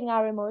escaping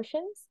our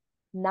emotions,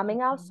 numbing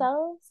Mhm.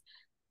 ourselves.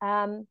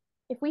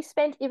 If we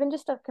spent even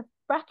just a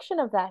fraction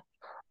of that,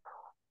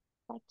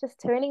 like just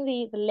turning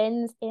the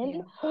lens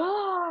in,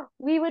 Yeah.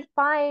 we would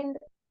find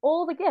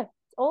all the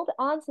gifts, all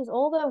the answers,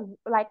 all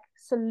the like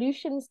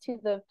solutions to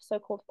the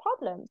so-called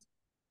problems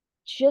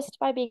just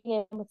by being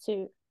able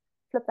to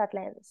flip that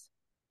lens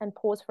and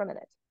pause for a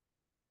minute.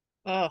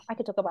 Oh, I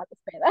could talk about this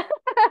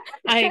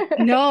I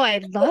further. no, I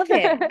love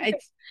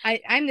it.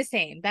 I'm the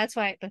same. That's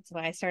why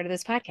I started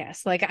this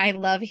podcast. Like I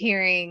love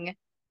hearing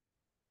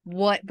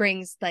what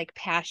brings like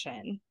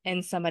passion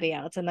in somebody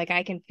else. And like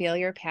I can feel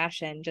your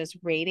passion just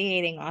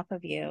radiating off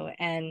of you.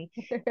 And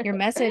your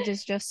message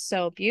is just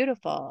so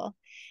beautiful.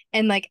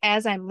 And like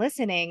as I'm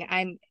listening,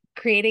 I'm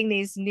creating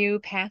these new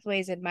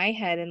pathways in my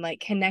head and like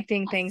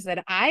connecting things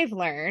that I've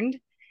learned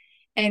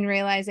and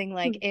realizing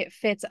like it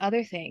fits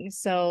other things.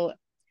 So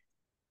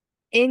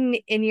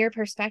in your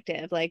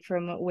perspective, like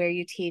from where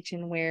you teach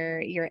and where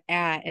you're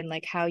at and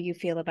like how you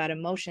feel about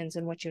emotions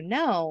and what you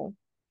know,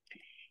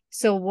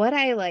 so what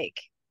I like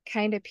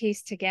kind of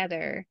piece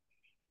together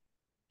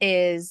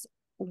is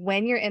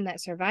when you're in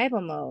that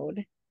survival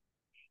mode,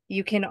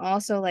 you can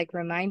also like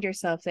remind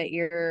yourself that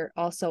you're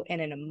also in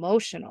an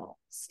emotional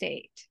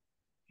state.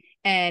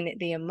 And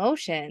the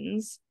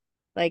emotions,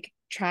 like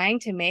trying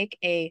to make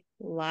a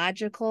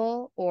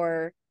logical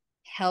or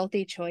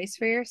healthy choice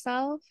for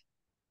yourself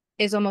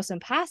is almost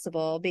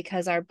impossible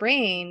because our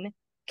brain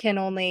can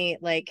only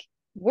like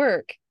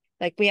work,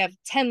 like we have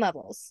 10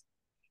 levels.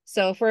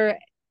 So if we're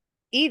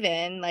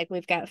even, like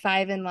we've got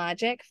 5 in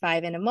logic,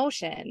 5 in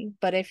emotion.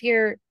 But if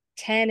you're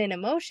 10 in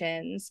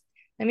emotions,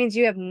 that means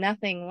you have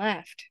nothing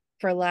left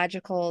for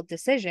logical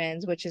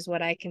decisions, which is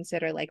what I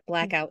consider like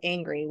blackout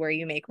angry, where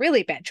you make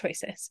really bad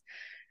choices.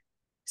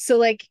 So,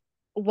 like,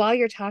 while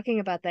you're talking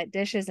about that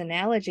dishes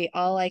analogy,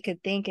 all I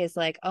could think is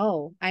like,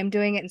 oh, I'm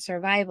doing it in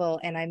survival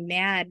and I'm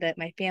mad that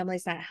my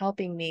family's not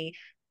helping me.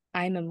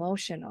 I'm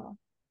emotional.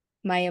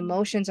 My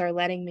emotions are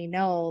letting me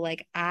know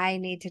like I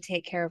need to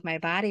take care of my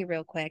body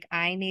real quick.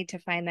 I need to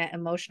find that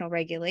emotional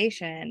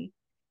regulation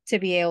to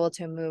be able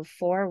to move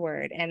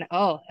forward. And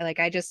oh, like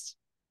I just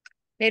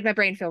made my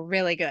brain feel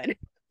really good.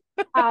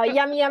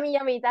 Yummy, yummy,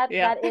 yummy. That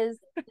Yeah. that is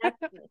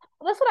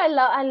that's what I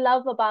love. I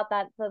love about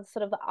that, the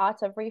sort of the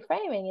art of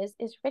reframing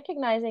is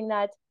recognizing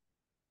that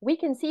we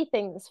can see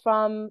things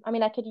from, I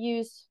mean, I could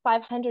use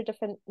 500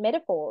 different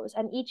metaphors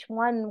and each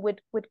one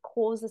would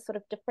cause a sort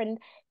of different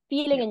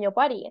feeling Yeah. in your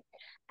body.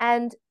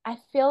 And I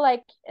feel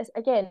like,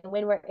 again,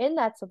 when we're in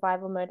that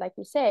survival mode, like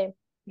you say,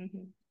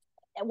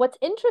 Mm-hmm. what's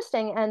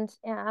interesting, and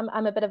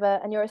I'm a bit of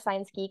a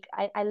neuroscience geek.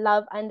 I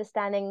love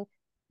understanding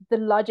the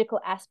logical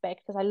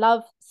aspect, because I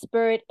love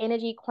spirit,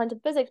 energy, quantum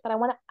physics, but I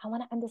want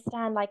to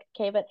understand, like,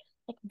 okay, but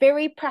like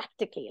very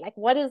practically, like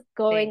what is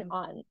going Same.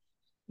 on?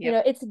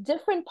 Yep. It's a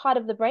different part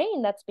of the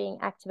brain that's being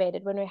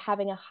activated when we're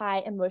having a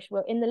high emotion.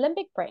 We're in the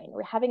limbic brain.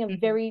 We're having a Hmm.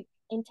 very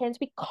intense,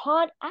 we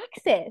can't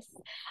access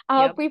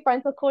our Yep.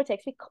 prefrontal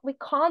cortex. We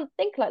can't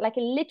think like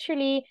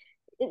literally,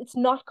 it's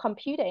not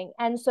computing.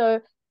 And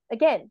so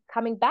again,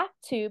 coming back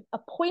to a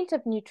point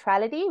of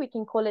neutrality, we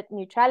can call it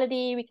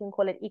neutrality, we can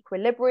call it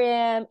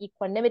equilibrium,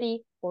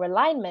 equanimity, or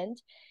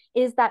alignment,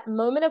 is that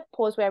moment of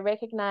pause where I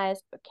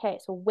recognize, okay,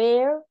 so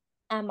where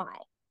am I?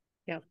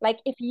 Yep. Like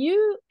if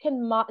you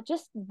can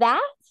just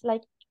that,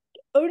 like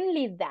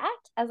only that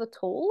as a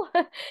tool,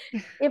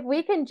 if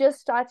we can just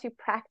start to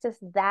practice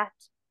that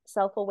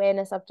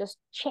self-awareness of just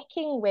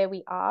checking where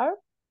we are.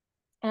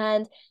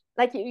 And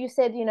like you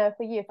said,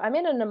 for you, if I'm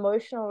in an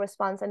emotional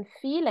response and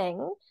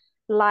feeling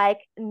like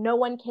no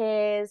one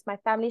cares, my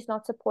family's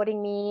not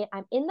supporting me,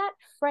 I'm in that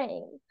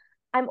frame,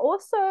 I'm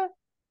also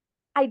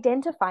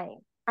identifying.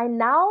 I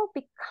now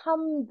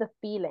become the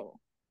feeling.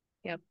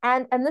 Yep.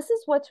 And this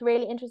is what's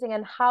really interesting,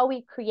 and how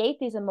we create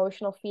these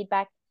emotional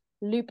feedback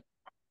loop.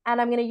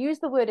 And I'm going to use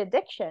the word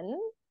addiction,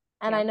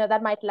 and I Yep. know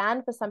that might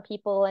land for some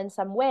people in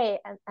some way,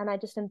 and I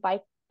just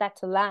invite that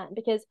to land,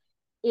 because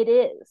it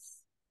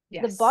is.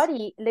 The Yes.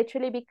 body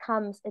literally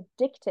becomes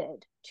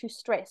addicted to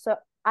stress. So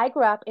I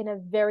grew up in a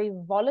very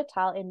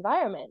volatile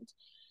environment,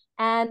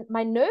 and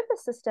my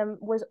nervous system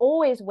was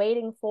always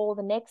waiting for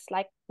the next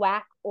like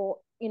whack, or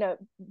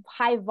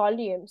high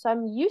volume. So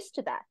I'm used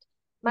to that.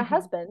 My Hmm.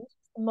 husband,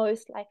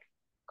 most like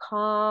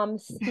calm,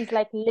 he's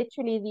like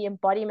literally the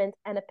embodiment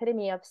and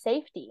epitome of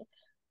safety.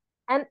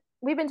 And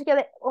we've been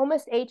together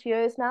almost 8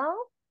 years now.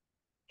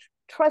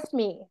 Trust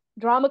me,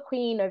 drama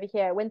queen over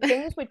here. When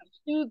things were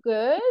too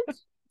good,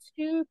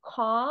 too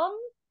calm,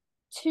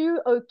 too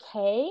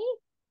okay,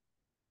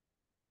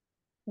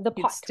 the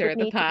You'd pot stir would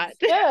the need to be pot.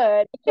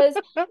 stirred, because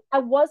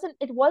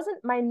it wasn't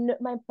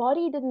my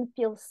body didn't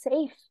feel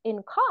safe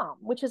in calm,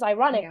 which is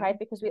ironic, Yeah. right?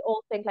 Because we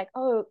all think like,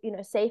 oh,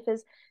 safe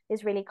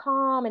is really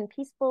calm and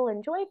peaceful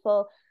and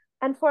joyful.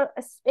 And for,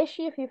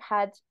 especially if you've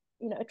had,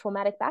 a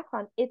traumatic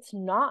background, it's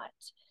not.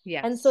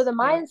 And so Yes. the Yep.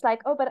 mind's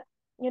like, oh, but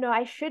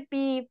I should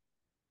be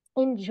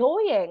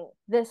enjoying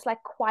this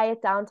like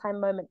quiet downtime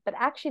moment, but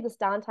actually this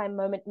downtime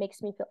moment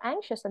makes me feel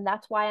anxious, and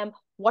that's why I'm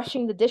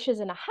washing the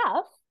dishes in a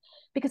huff,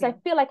 because I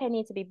Yep. feel like I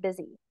need to be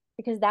busy,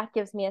 because that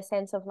gives me a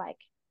sense of like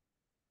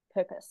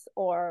purpose,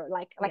 or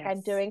like I'm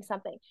Yes. doing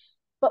something.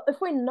 But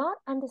if we're not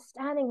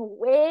understanding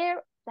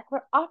where that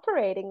we're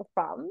operating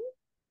from,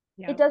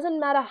 it Yep. doesn't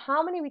matter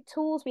how many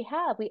tools we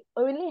have. We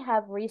only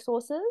have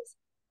resources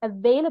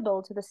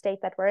available to the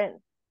state that we're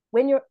in.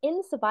 When you're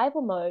in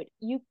survival mode,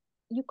 you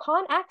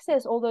can't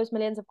access all those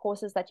millions of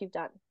courses that you've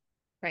done.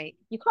 Right.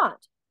 You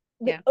can't.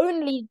 The Yeah.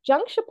 only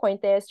juncture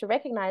point there is to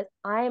recognize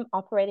I'm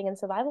operating in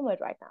survival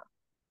mode right now.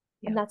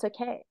 And Yep. that's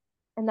okay.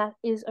 And that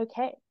is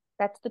okay.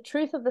 That's the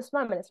truth of this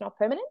moment. It's not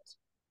permanent.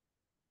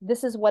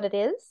 This is what it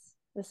is.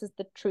 This is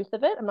the truth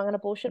of it. I'm not going to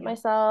bullshit Yep.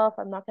 myself.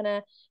 I'm not going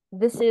to,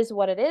 this is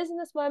what it is in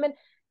this moment.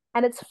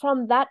 And it's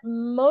from that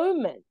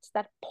moment,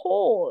 that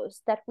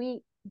pause, that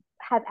we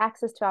have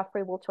access to our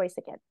free will choice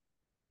again.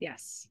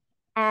 Yes.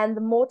 And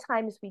the more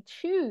times we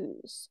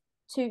choose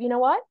to, you know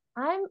what,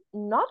 I'm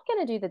not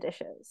going to do the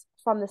dishes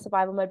from the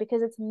survival mode,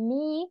 because it's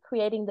me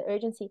creating the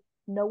urgency.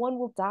 No one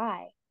will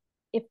die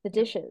if the Yep.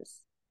 dishes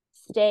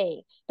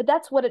stay. But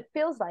that's what it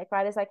feels like,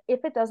 right? It's like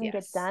if it doesn't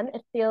get Yes. done,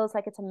 it feels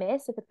like it's a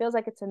mess. If it feels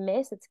like it's a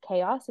mess, it's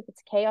chaos. If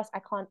it's chaos, I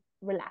can't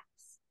relax.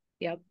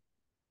 Yep.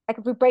 Like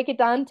if we break it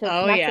down to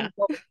Oh nuts yeah. and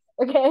bolts,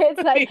 okay,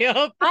 it's like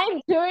Yep.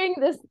 I'm doing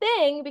this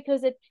thing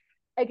because it,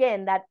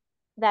 again,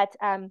 that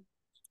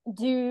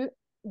do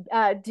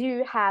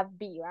do have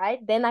be, right?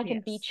 Then I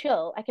can be Yes.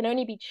 chill. I can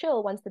only be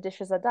chill once the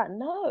dishes are done.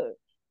 No.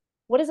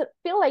 What does it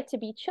feel like to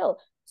be chill?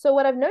 So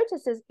what I've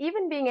noticed is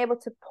even being able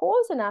to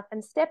pause enough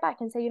and step back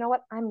and say, you know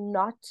what, I'm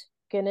not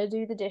gonna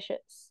do the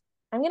dishes.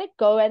 I'm gonna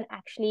go and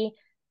actually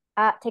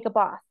take a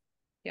bath.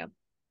 Yep.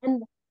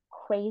 And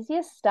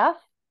craziest stuff,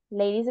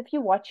 ladies, if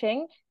you're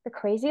watching, the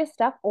craziest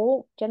stuff,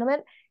 or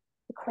gentlemen,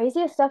 the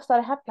craziest stuff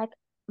started happening. Like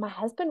my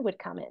husband would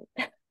come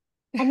in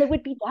and it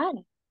would be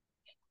done.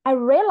 I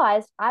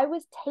realized I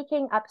was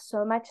taking up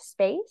so much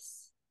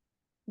space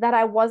that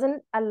I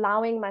wasn't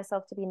allowing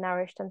myself to be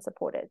nourished and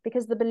supported,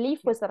 because the belief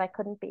Yep. was that I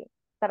couldn't be,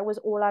 that it was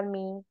all on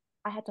me.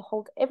 I had to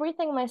hold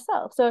everything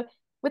myself. So,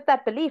 with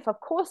that belief, of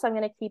course, I'm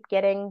going to keep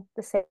getting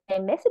the same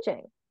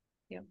messaging.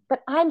 Yep.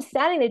 But I'm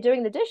standing there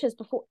doing the dishes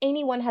before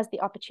anyone has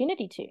the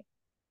opportunity to.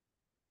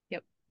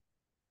 Yep.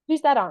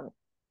 Who's that on?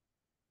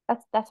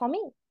 That's on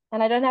me.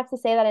 And I don't have to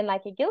say that in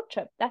like a guilt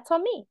trip. That's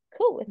on me.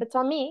 Cool. If it's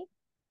on me,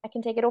 I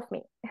can take it off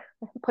me,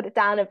 put it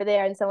down over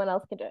there, and someone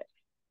else can do it.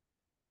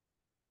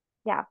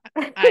 Yeah.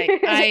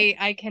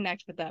 I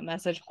connect with that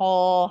message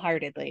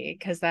wholeheartedly,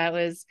 because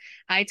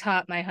I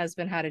taught my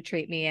husband how to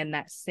treat me in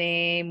that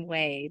same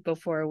way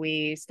before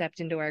we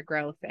stepped into our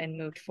growth and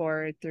moved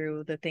forward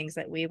through the things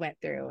that we went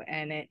through,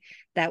 and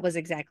that was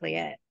exactly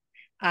it.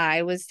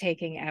 I was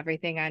taking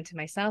everything onto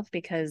myself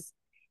because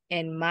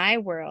in my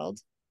world,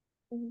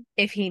 Mhm.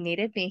 if he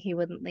needed me, he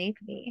wouldn't leave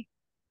me.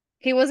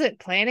 He wasn't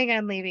planning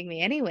on leaving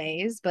me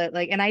anyways, but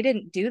like, and I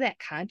didn't do that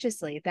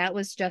consciously. That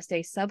was just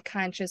a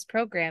subconscious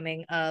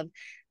programming of,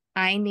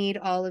 I need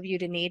all of you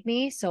to need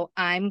me, so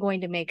I'm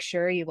going to make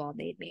sure you all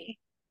need me.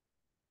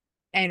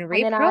 And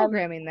And then I'm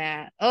reprogramming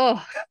that.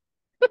 Oh,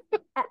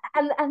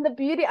 and the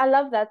beauty, I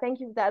love that. Thank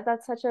you.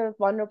 That's such a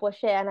vulnerable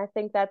share. And I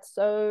think that's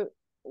so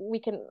we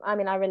can, I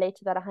mean, I relate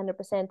to that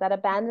 100%. That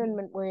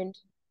abandonment wound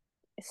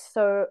is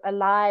so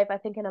alive, I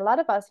think, in a lot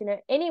of us,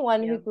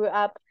 anyone who yeah, grew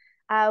up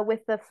with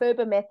the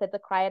Ferber method, the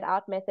cry it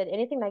out method,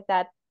 anything like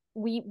that,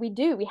 we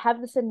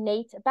have this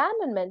innate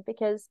abandonment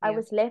because I yeah,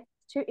 was left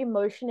to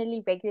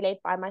emotionally regulate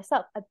by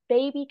myself. A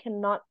baby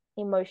cannot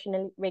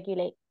emotionally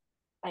regulate,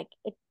 like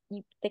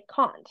they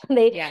can't.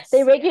 They yes,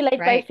 regulate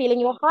by right. feeling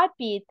your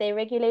heartbeat, they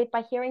regulate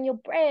by hearing your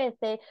breath,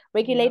 they Yep,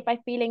 regulate by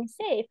feeling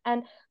safe.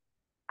 And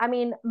I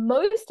mean,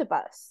 most of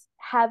us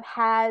have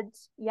had,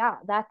 yeah,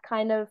 that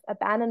kind of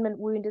abandonment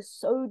wound is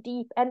so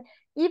deep. And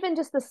even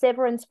just the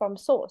severance from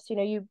source,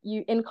 you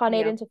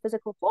incarnate yep, into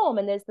physical form,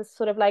 and there's this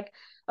sort of like,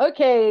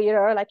 okay,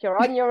 like you're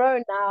on your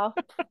own now.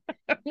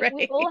 We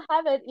right. all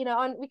have it,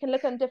 we can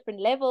look on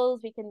different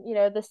levels. We can,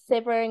 the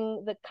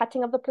severing, the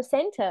cutting of the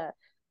placenta.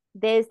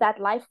 There's that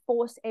life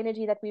force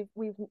energy that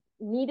we've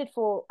needed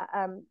for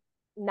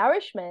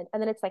nourishment,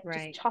 and then it's like just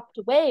Right. chopped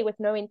away with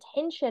no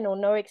intention or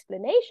no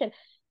explanation.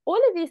 All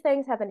of these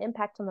things have an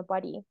impact on the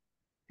body.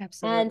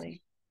 And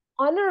Absolutely.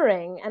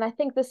 honoring, and I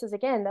think this is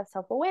again that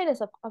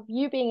self-awareness of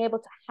you being able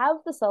to have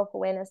the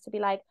self-awareness to be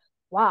like,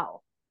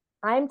 wow,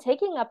 I'm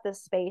taking up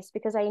this space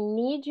because I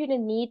need you to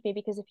need me,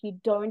 because if you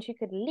don't, you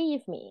could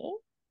leave me.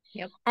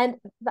 Yep. And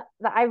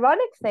the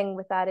ironic thing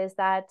with that is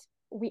that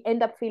we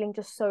end up feeling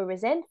just so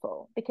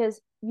resentful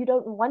because you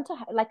don't want to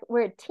like,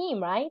 we're a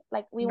team, right?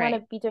 Like we want to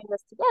Right. be doing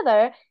this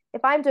together.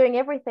 If I'm doing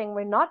everything,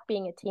 we're not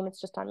being a team, it's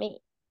just on me.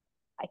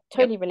 I Yep.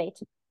 totally relate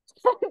to,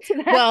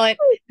 to that. Well,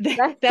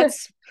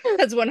 That's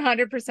that's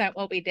 100%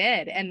 what we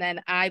did. And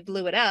then I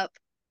blew it up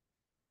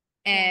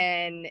yeah,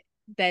 and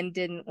then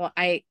didn't well,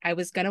 I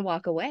was gonna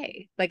walk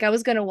away. Like I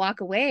was gonna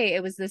walk away.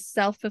 It was this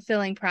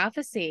self-fulfilling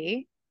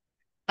prophecy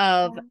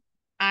of, yeah,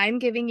 I'm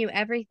giving you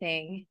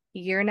everything.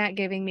 You're not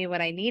giving me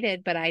what I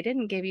needed, but I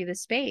didn't give you the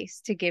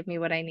space to give me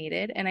what I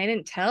needed. And I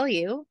didn't tell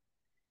you.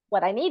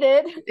 what I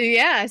needed.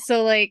 Yeah.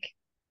 So like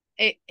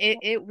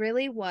it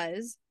really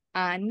was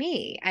on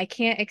me. I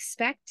can't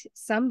expect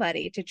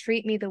somebody to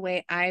treat me the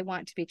way I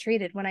want to be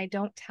treated when I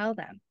don't tell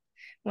them,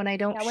 when I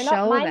don't Yeah, we're not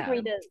show mind them.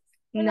 readers.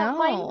 We're not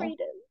mind No,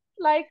 readers.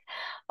 Like,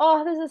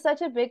 oh, this is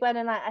such a big one.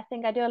 And I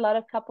think I do a lot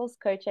of couples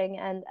coaching,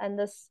 and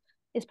this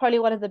is probably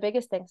one of the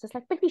biggest things. It's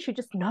like, but he should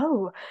just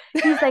know.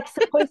 He's like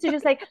supposed to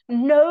just like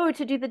know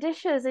to do the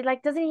dishes. It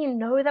like, doesn't he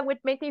know that would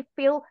make me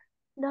feel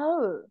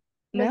no.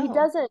 No, he no.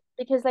 doesn't,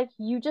 because like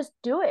you just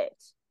do it.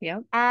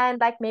 Yep.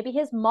 And like maybe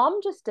his mom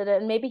just did it,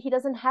 and maybe he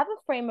doesn't have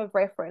a frame of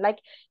reference. Like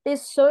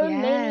there's so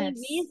many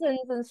Yes.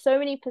 reasons and so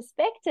many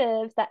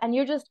perspectives that, and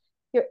you're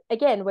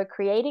again, we're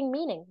creating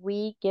meaning.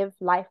 We give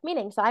life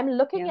meaning. So I'm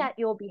looking Yep. at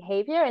your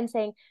behavior and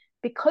saying,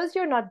 because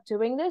you're not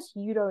doing this,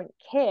 you don't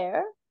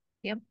care.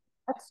 Yep.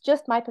 That's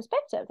just my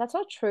perspective. That's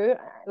not true.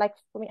 Like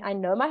for me, I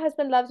know my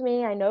husband loves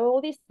me. I know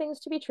all these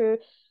things to be true,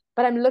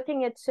 but I'm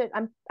looking at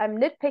I'm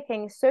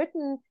nitpicking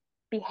certain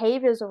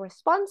behaviors or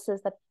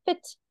responses that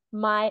fit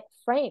my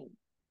frame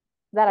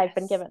that I've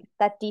been Yes. given,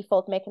 that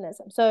default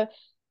mechanism. So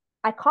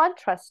I can't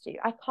trust you.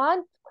 I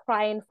can't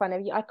cry in front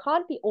of you. I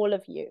can't be all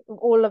of you,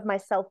 all of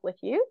myself with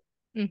you,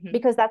 Mm-hmm.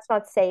 because that's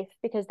not safe,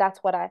 because that's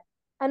what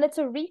and it's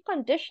a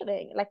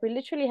reconditioning. Like we're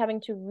literally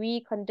having to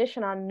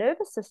recondition our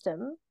nervous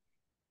system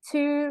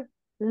to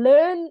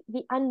learn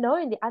the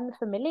unknown, the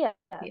unfamiliar.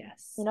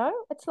 Yes.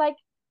 It's like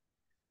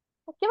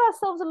give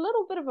ourselves a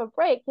little bit of a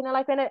break.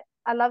 Like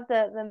I love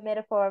the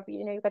metaphor of,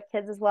 you've got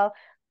kids as well.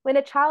 When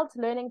a child's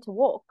learning to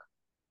walk,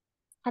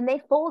 and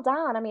they fall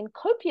down. I mean,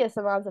 copious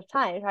amounts of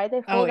times, right?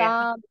 They Oh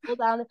yeah. fall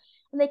down,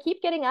 and they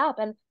keep getting up.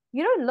 And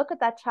you don't look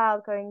at that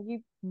child going,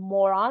 "You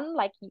moron,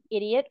 like you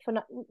idiot for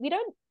not." We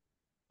don't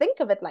think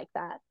of it like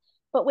that.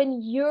 But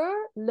when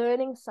you're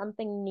learning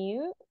something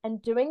new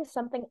and doing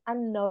something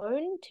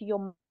unknown to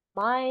your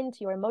mind,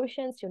 to your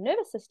emotions, to your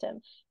nervous system,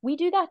 we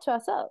do that to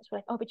ourselves. We're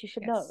like, "Oh, but you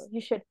should know. Yes.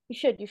 You should. You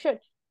should. You should."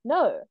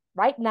 No,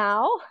 right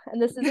now,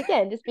 and this is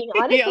again just being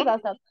honest with Yep.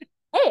 ourselves.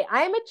 Hey,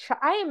 I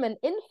am an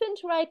infant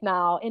right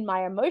now in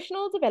my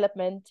emotional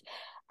development,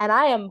 and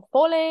I am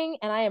falling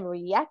and I am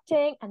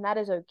reacting, and that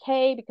is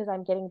okay because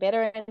I'm getting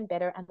better and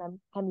better, and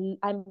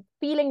I'm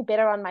feeling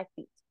better on my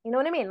feet. You know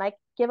what I mean? Like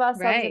give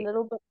ourselves a Right.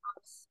 little bit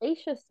of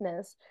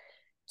spaciousness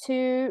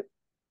to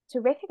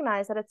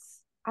recognize that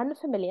it's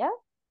unfamiliar,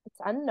 it's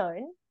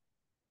unknown,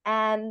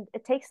 and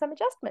it takes some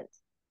adjustment.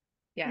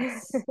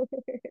 Yes.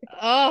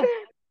 Oh,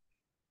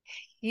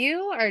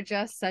 you are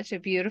just such a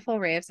beautiful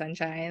ray of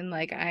sunshine.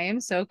 Like I am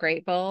so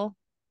grateful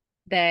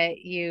that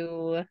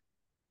you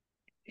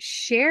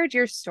shared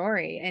your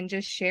story and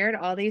just shared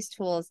all these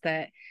tools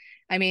that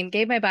I mean,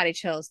 gave my body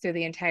chills through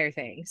the entire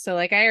thing. So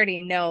like I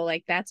already know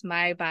like that's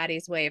my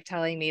body's way of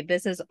telling me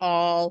this is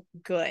all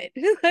good.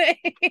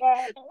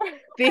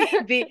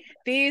 Yeah.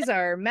 These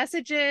are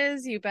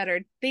messages. You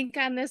better think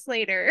on this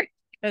later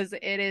because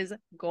it is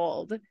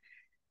gold. Love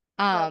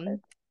it.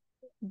 Um,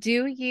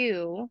 do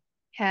you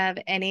have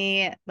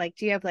any like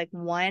do you have like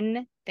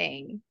one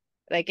thing?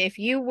 Like if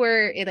you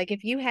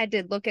had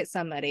to look at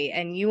somebody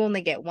and you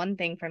only get one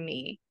thing from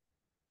me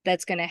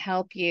that's going to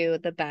help you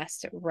the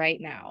best right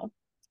now,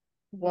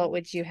 what Mm.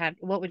 would you have?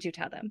 What would you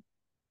tell them?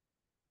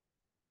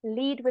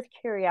 Lead with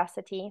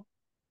curiosity,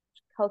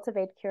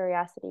 cultivate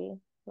curiosity.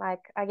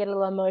 Like I get a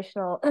little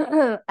emotional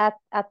at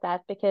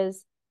that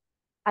because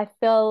I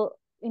feel,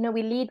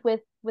 we lead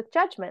with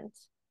judgment.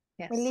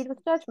 We Yes. lead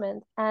with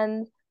judgment.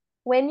 And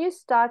when you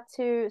start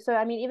to, so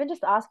I mean, even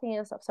just asking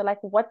yourself, so like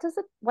what's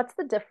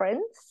the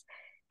difference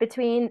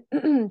between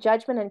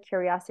judgment and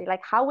curiosity?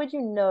 Like how would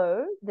you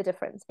know the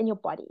difference in your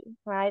body,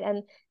 right?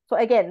 And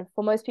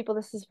for most people,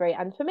 this is very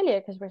unfamiliar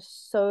because we're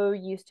so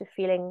used to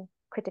feeling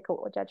critical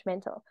or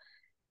judgmental.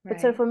 But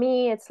so Right. for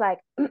me, it's like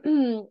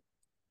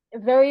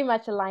very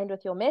much aligned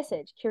with your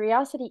message.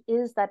 Curiosity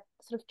is that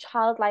sort of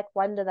childlike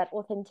wonder, that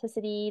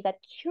authenticity, that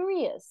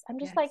curious. I'm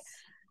just like,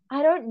 Yes.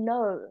 I don't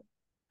know.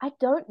 I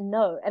don't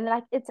know. And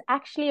like, it's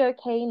actually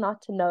okay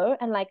not to know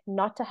and like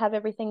not to have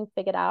everything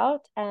figured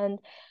out and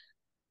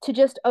to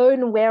just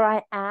own where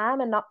I am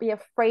and not be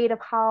afraid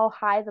of how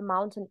high the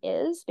mountain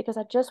is because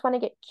I just want to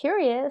get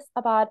curious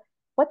about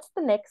what's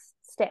the next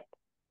step.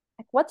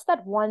 Like, what's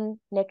that one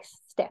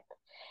next step?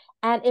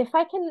 And if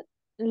I can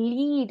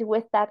lead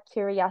with that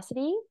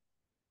curiosity,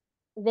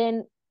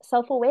 then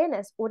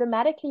self-awareness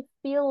automatically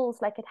feels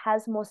like it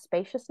has more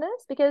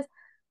spaciousness because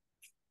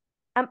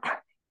I'm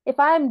if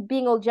I'm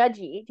being all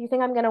judgy, do you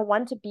think I'm going to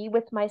want to be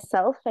with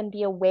myself and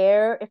be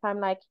aware if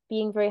I'm like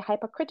being very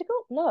hypercritical?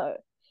 No.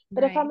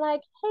 But if I'm Right.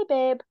 like, hey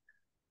babe,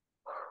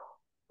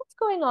 what's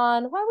going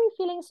on? Why are we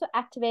feeling so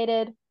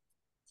activated?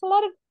 It's a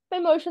lot of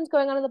emotions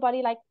going on in the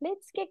body. Like,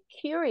 let's get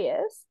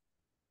curious.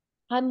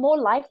 I'm more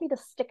likely to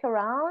stick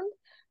around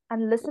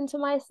and listen to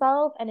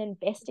myself and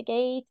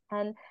investigate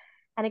and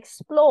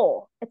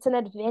explore. It's an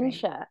Right.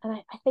 adventure. And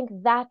I think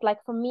that,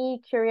 like, for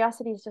me,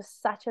 curiosity is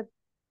just such a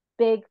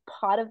big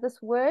part of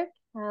this work.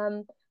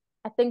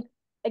 I think,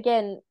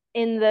 again,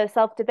 in the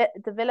self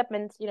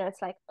development,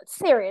 it's like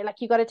serious. Like,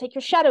 you got to take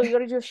your shadow, you got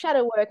to do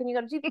shadow work, and you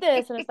got to do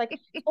this. And it's like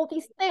all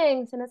these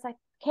things. And it's like,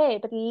 okay,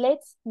 but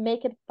let's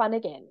make it fun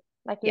again.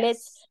 Like,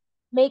 let's Yes.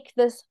 make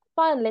this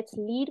fun. Let's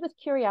lead with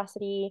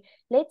curiosity.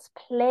 Let's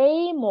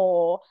play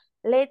more.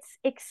 Let's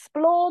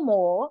explore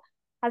more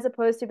as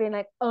opposed to being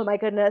like, oh my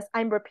goodness,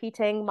 I'm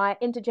repeating my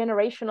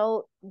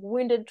intergenerational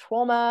wounded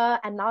trauma.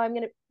 And now I'm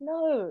going to,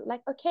 no,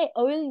 like, okay,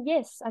 oh,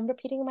 yes, I'm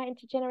repeating my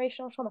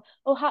intergenerational trauma.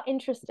 Oh, how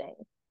interesting.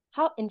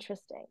 How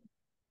interesting.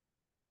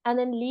 And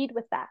then lead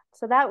with that.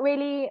 So that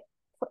really,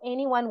 for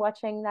anyone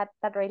watching, that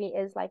really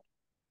is like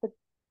the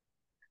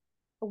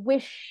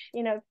wish,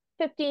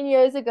 15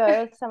 years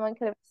ago, someone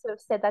could have sort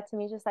of said that to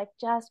me, just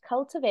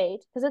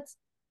cultivate, because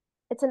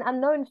it's an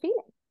unknown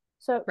feeling.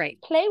 So Right.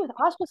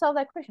 ask yourself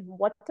that question.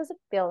 What does it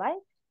feel like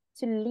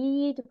to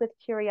lead with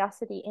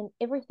curiosity in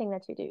everything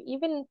that you do,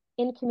 even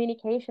in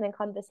communication and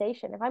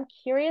conversation? If I'm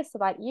curious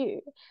about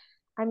you,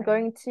 I'm Right.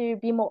 going to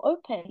be more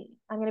open.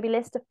 I'm going to be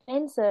less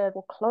defensive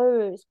or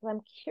closed because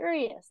I'm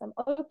curious. I'm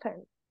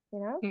open, you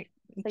know? Mm,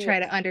 So try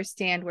yes, to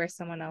understand where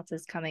someone else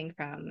is coming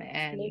from, and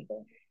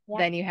absolutely. Yeah,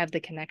 then you have the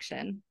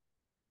connection.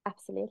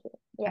 absolutely.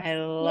 Yes. I Yeah.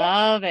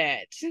 love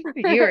it.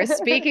 You are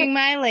speaking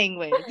my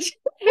language.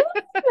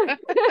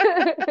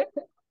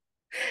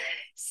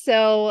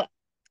 So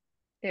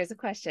there's a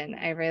question.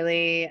 I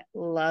really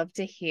love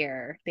to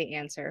hear the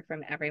answer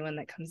from everyone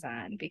that comes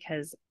on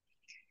because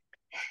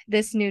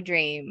this new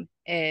dream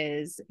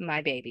is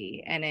my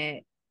baby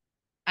and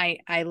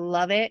I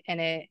love it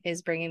and it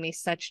is bringing me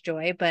such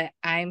joy, but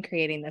I'm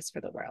creating this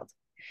for the world.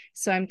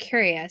 So I'm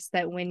curious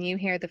that when you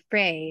hear the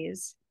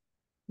phrase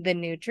the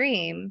new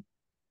dream,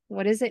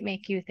 what does it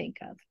make you think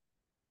of?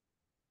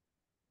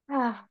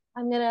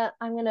 I'm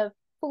gonna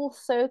full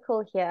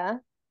circle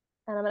here,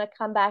 and I'm gonna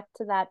come back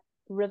to that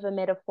river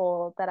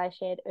metaphor that I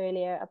shared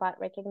earlier about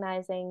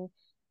recognizing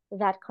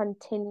that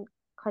continuity,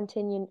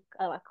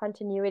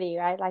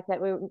 right? Like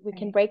that we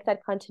can Right. break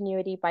that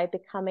continuity by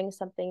becoming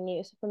something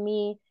new. So for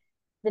me,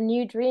 the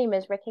new dream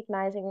is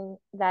recognizing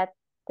that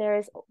there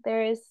is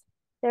there is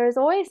there is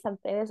always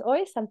something. There's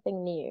always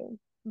something new,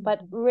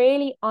 but Mhm.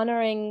 really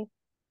honoring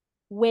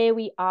where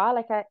we are.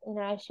 Like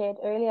I shared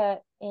earlier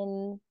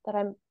in that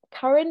I'm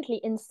currently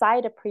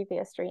inside a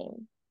previous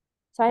dream.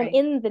 So Right. I'm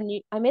in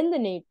the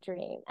new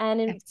dream.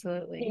 And in,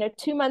 Absolutely.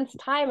 2 months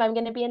time, I'm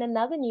going to be in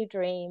another new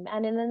dream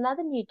and in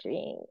another new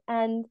dream.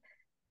 And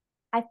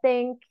I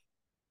think,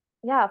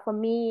 yeah, for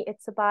me,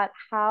 it's about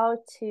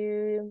how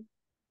to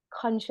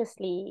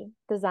consciously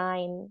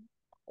design,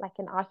 like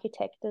an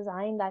architect,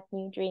 design that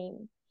new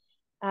dream.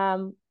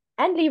 Um,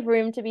 and leave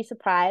room to be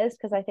surprised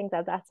because I think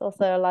that that's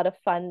also a lot of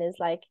fun is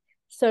like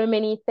so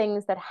many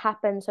things that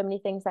happen, so many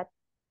things that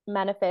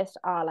manifest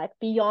are like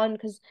beyond,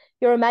 because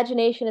your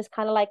imagination is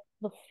kind of like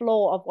the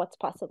floor of what's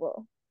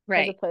possible as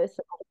Right. opposed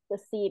to like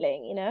the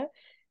ceiling,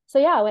 So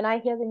yeah, when I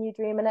hear the new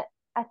dream, and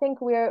I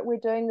think we're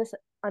doing this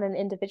on an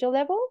individual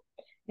level,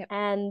 Yep.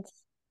 and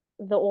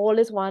the all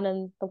is one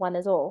and the one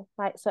is all,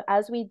 right? So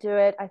as we do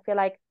it, I feel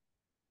like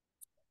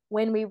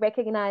when we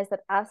recognize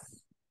that us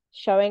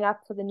showing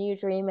up for the new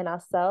dream in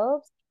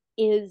ourselves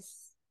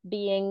is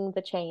being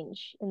the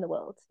change in the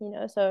world,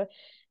 So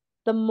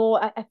the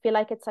more I feel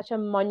like it's such a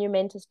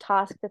monumentous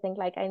task to think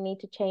like I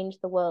need to change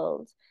the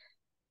world,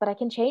 but I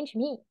can change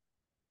me.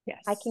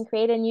 I can Yes.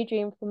 create a new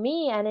dream for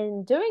me. And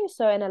in doing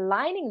so and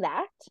aligning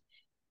that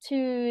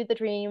to the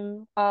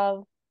dream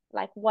of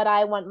like what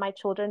I want my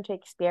children to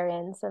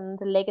experience and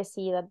the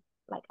legacy that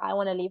like I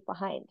want to leave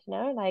behind,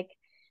 like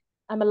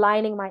I'm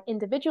aligning my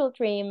individual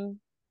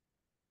dream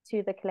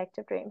to the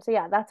collective dream. So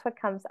yeah, that's what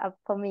comes up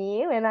for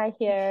me when I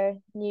hear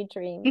new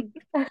dream.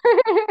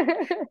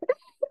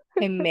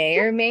 I may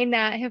or may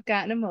not have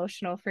gotten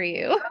emotional for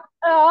you.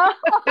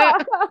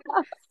 I,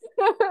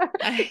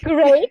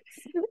 Great.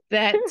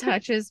 that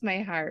touches my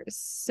heart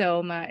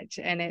so much.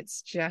 And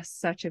it's just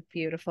such a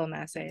beautiful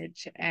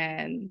message.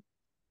 And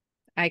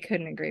I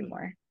couldn't agree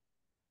more.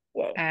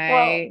 Yeah.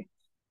 Well, I,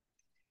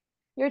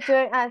 you're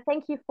doing,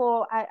 thank you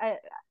for,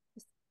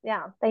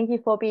 yeah, thank you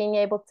for being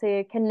able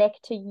to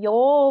connect to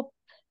your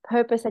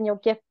purpose and your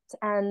gift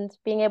and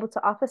being able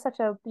to offer such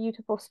a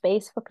beautiful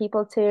space for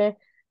people to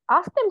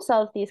ask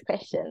themselves these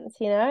questions,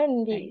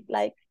 and be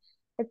right,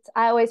 like,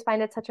 I always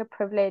find it such a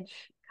privilege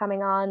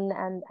coming on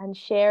and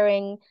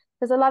sharing,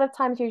 because a lot of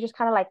times you're just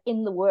kind of like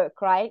in the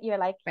work, right? You're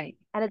like, right.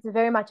 and it's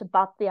very much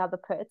about the other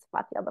person,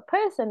 about the other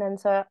person. And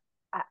so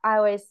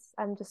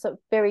I'm just so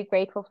very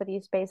grateful for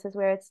these spaces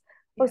where it's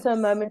also a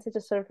Yes. moment to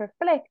just sort of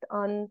reflect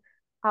on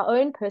our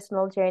own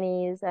personal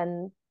journeys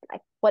and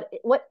like what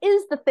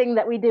is the thing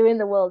that we do in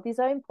the world. These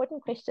are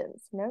important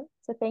questions,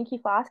 so thank you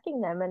for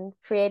asking them and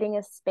creating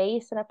a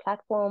space and a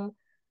platform,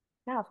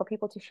 yeah, for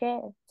people to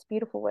share. It's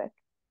beautiful work.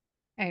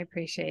 I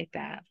appreciate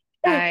that.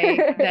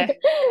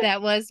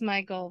 That was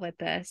my goal with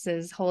this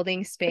is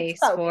holding It's space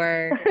both.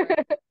 for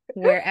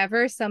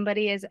wherever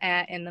somebody is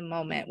at in the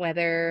moment,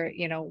 whether,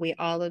 we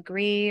all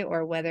agree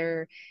or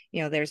whether,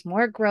 there's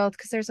more growth,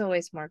 because there's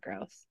always more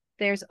growth.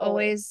 There's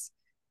Always.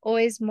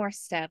 always more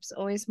steps,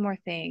 always more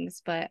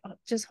things, but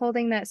just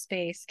holding that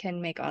space can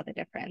make all the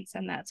difference.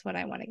 And that's what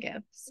I want to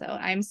give. So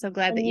I'm so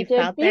glad that And you you did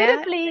felt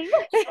that. beautifully.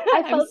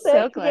 I I'm felt it.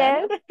 so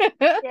glad.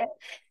 Yes. Yes.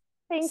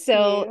 Thank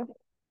So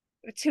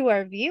you. to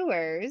our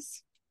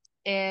viewers,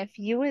 if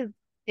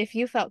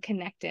you felt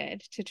connected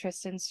to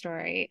Tristan's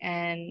story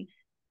and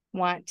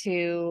want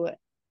to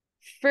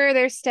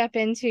further step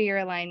into your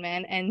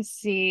alignment and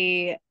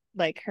see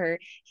like her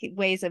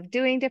ways of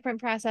doing different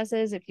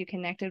processes, if you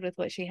connected with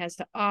what she has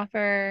to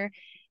offer,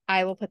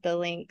 I will put the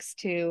links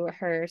to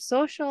her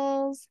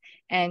socials,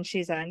 and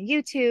she's on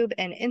YouTube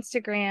and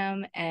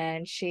Instagram,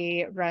 and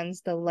she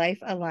runs the Life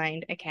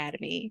Aligned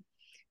Academy.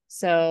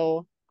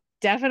 So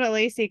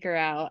definitely seek her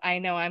out. I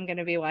know I'm going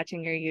to be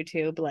watching your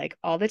YouTube like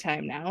all the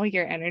time now.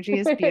 Your energy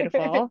is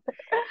beautiful.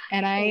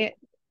 And I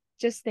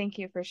just thank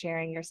you for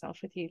sharing yourself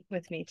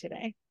with me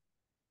today.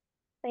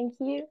 Thank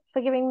you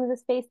for giving me the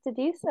space to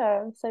do so.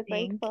 I'm so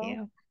Thank grateful.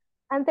 you.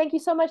 And thank you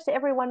so much to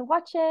everyone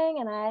watching.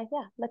 And I,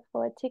 yeah, look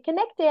forward to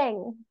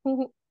connecting.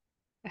 All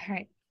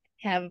right.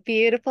 Have a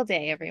beautiful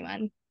day,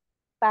 everyone.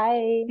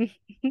 Bye.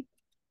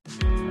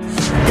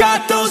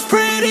 Got those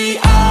pretty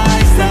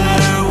eyes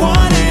that are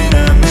wanting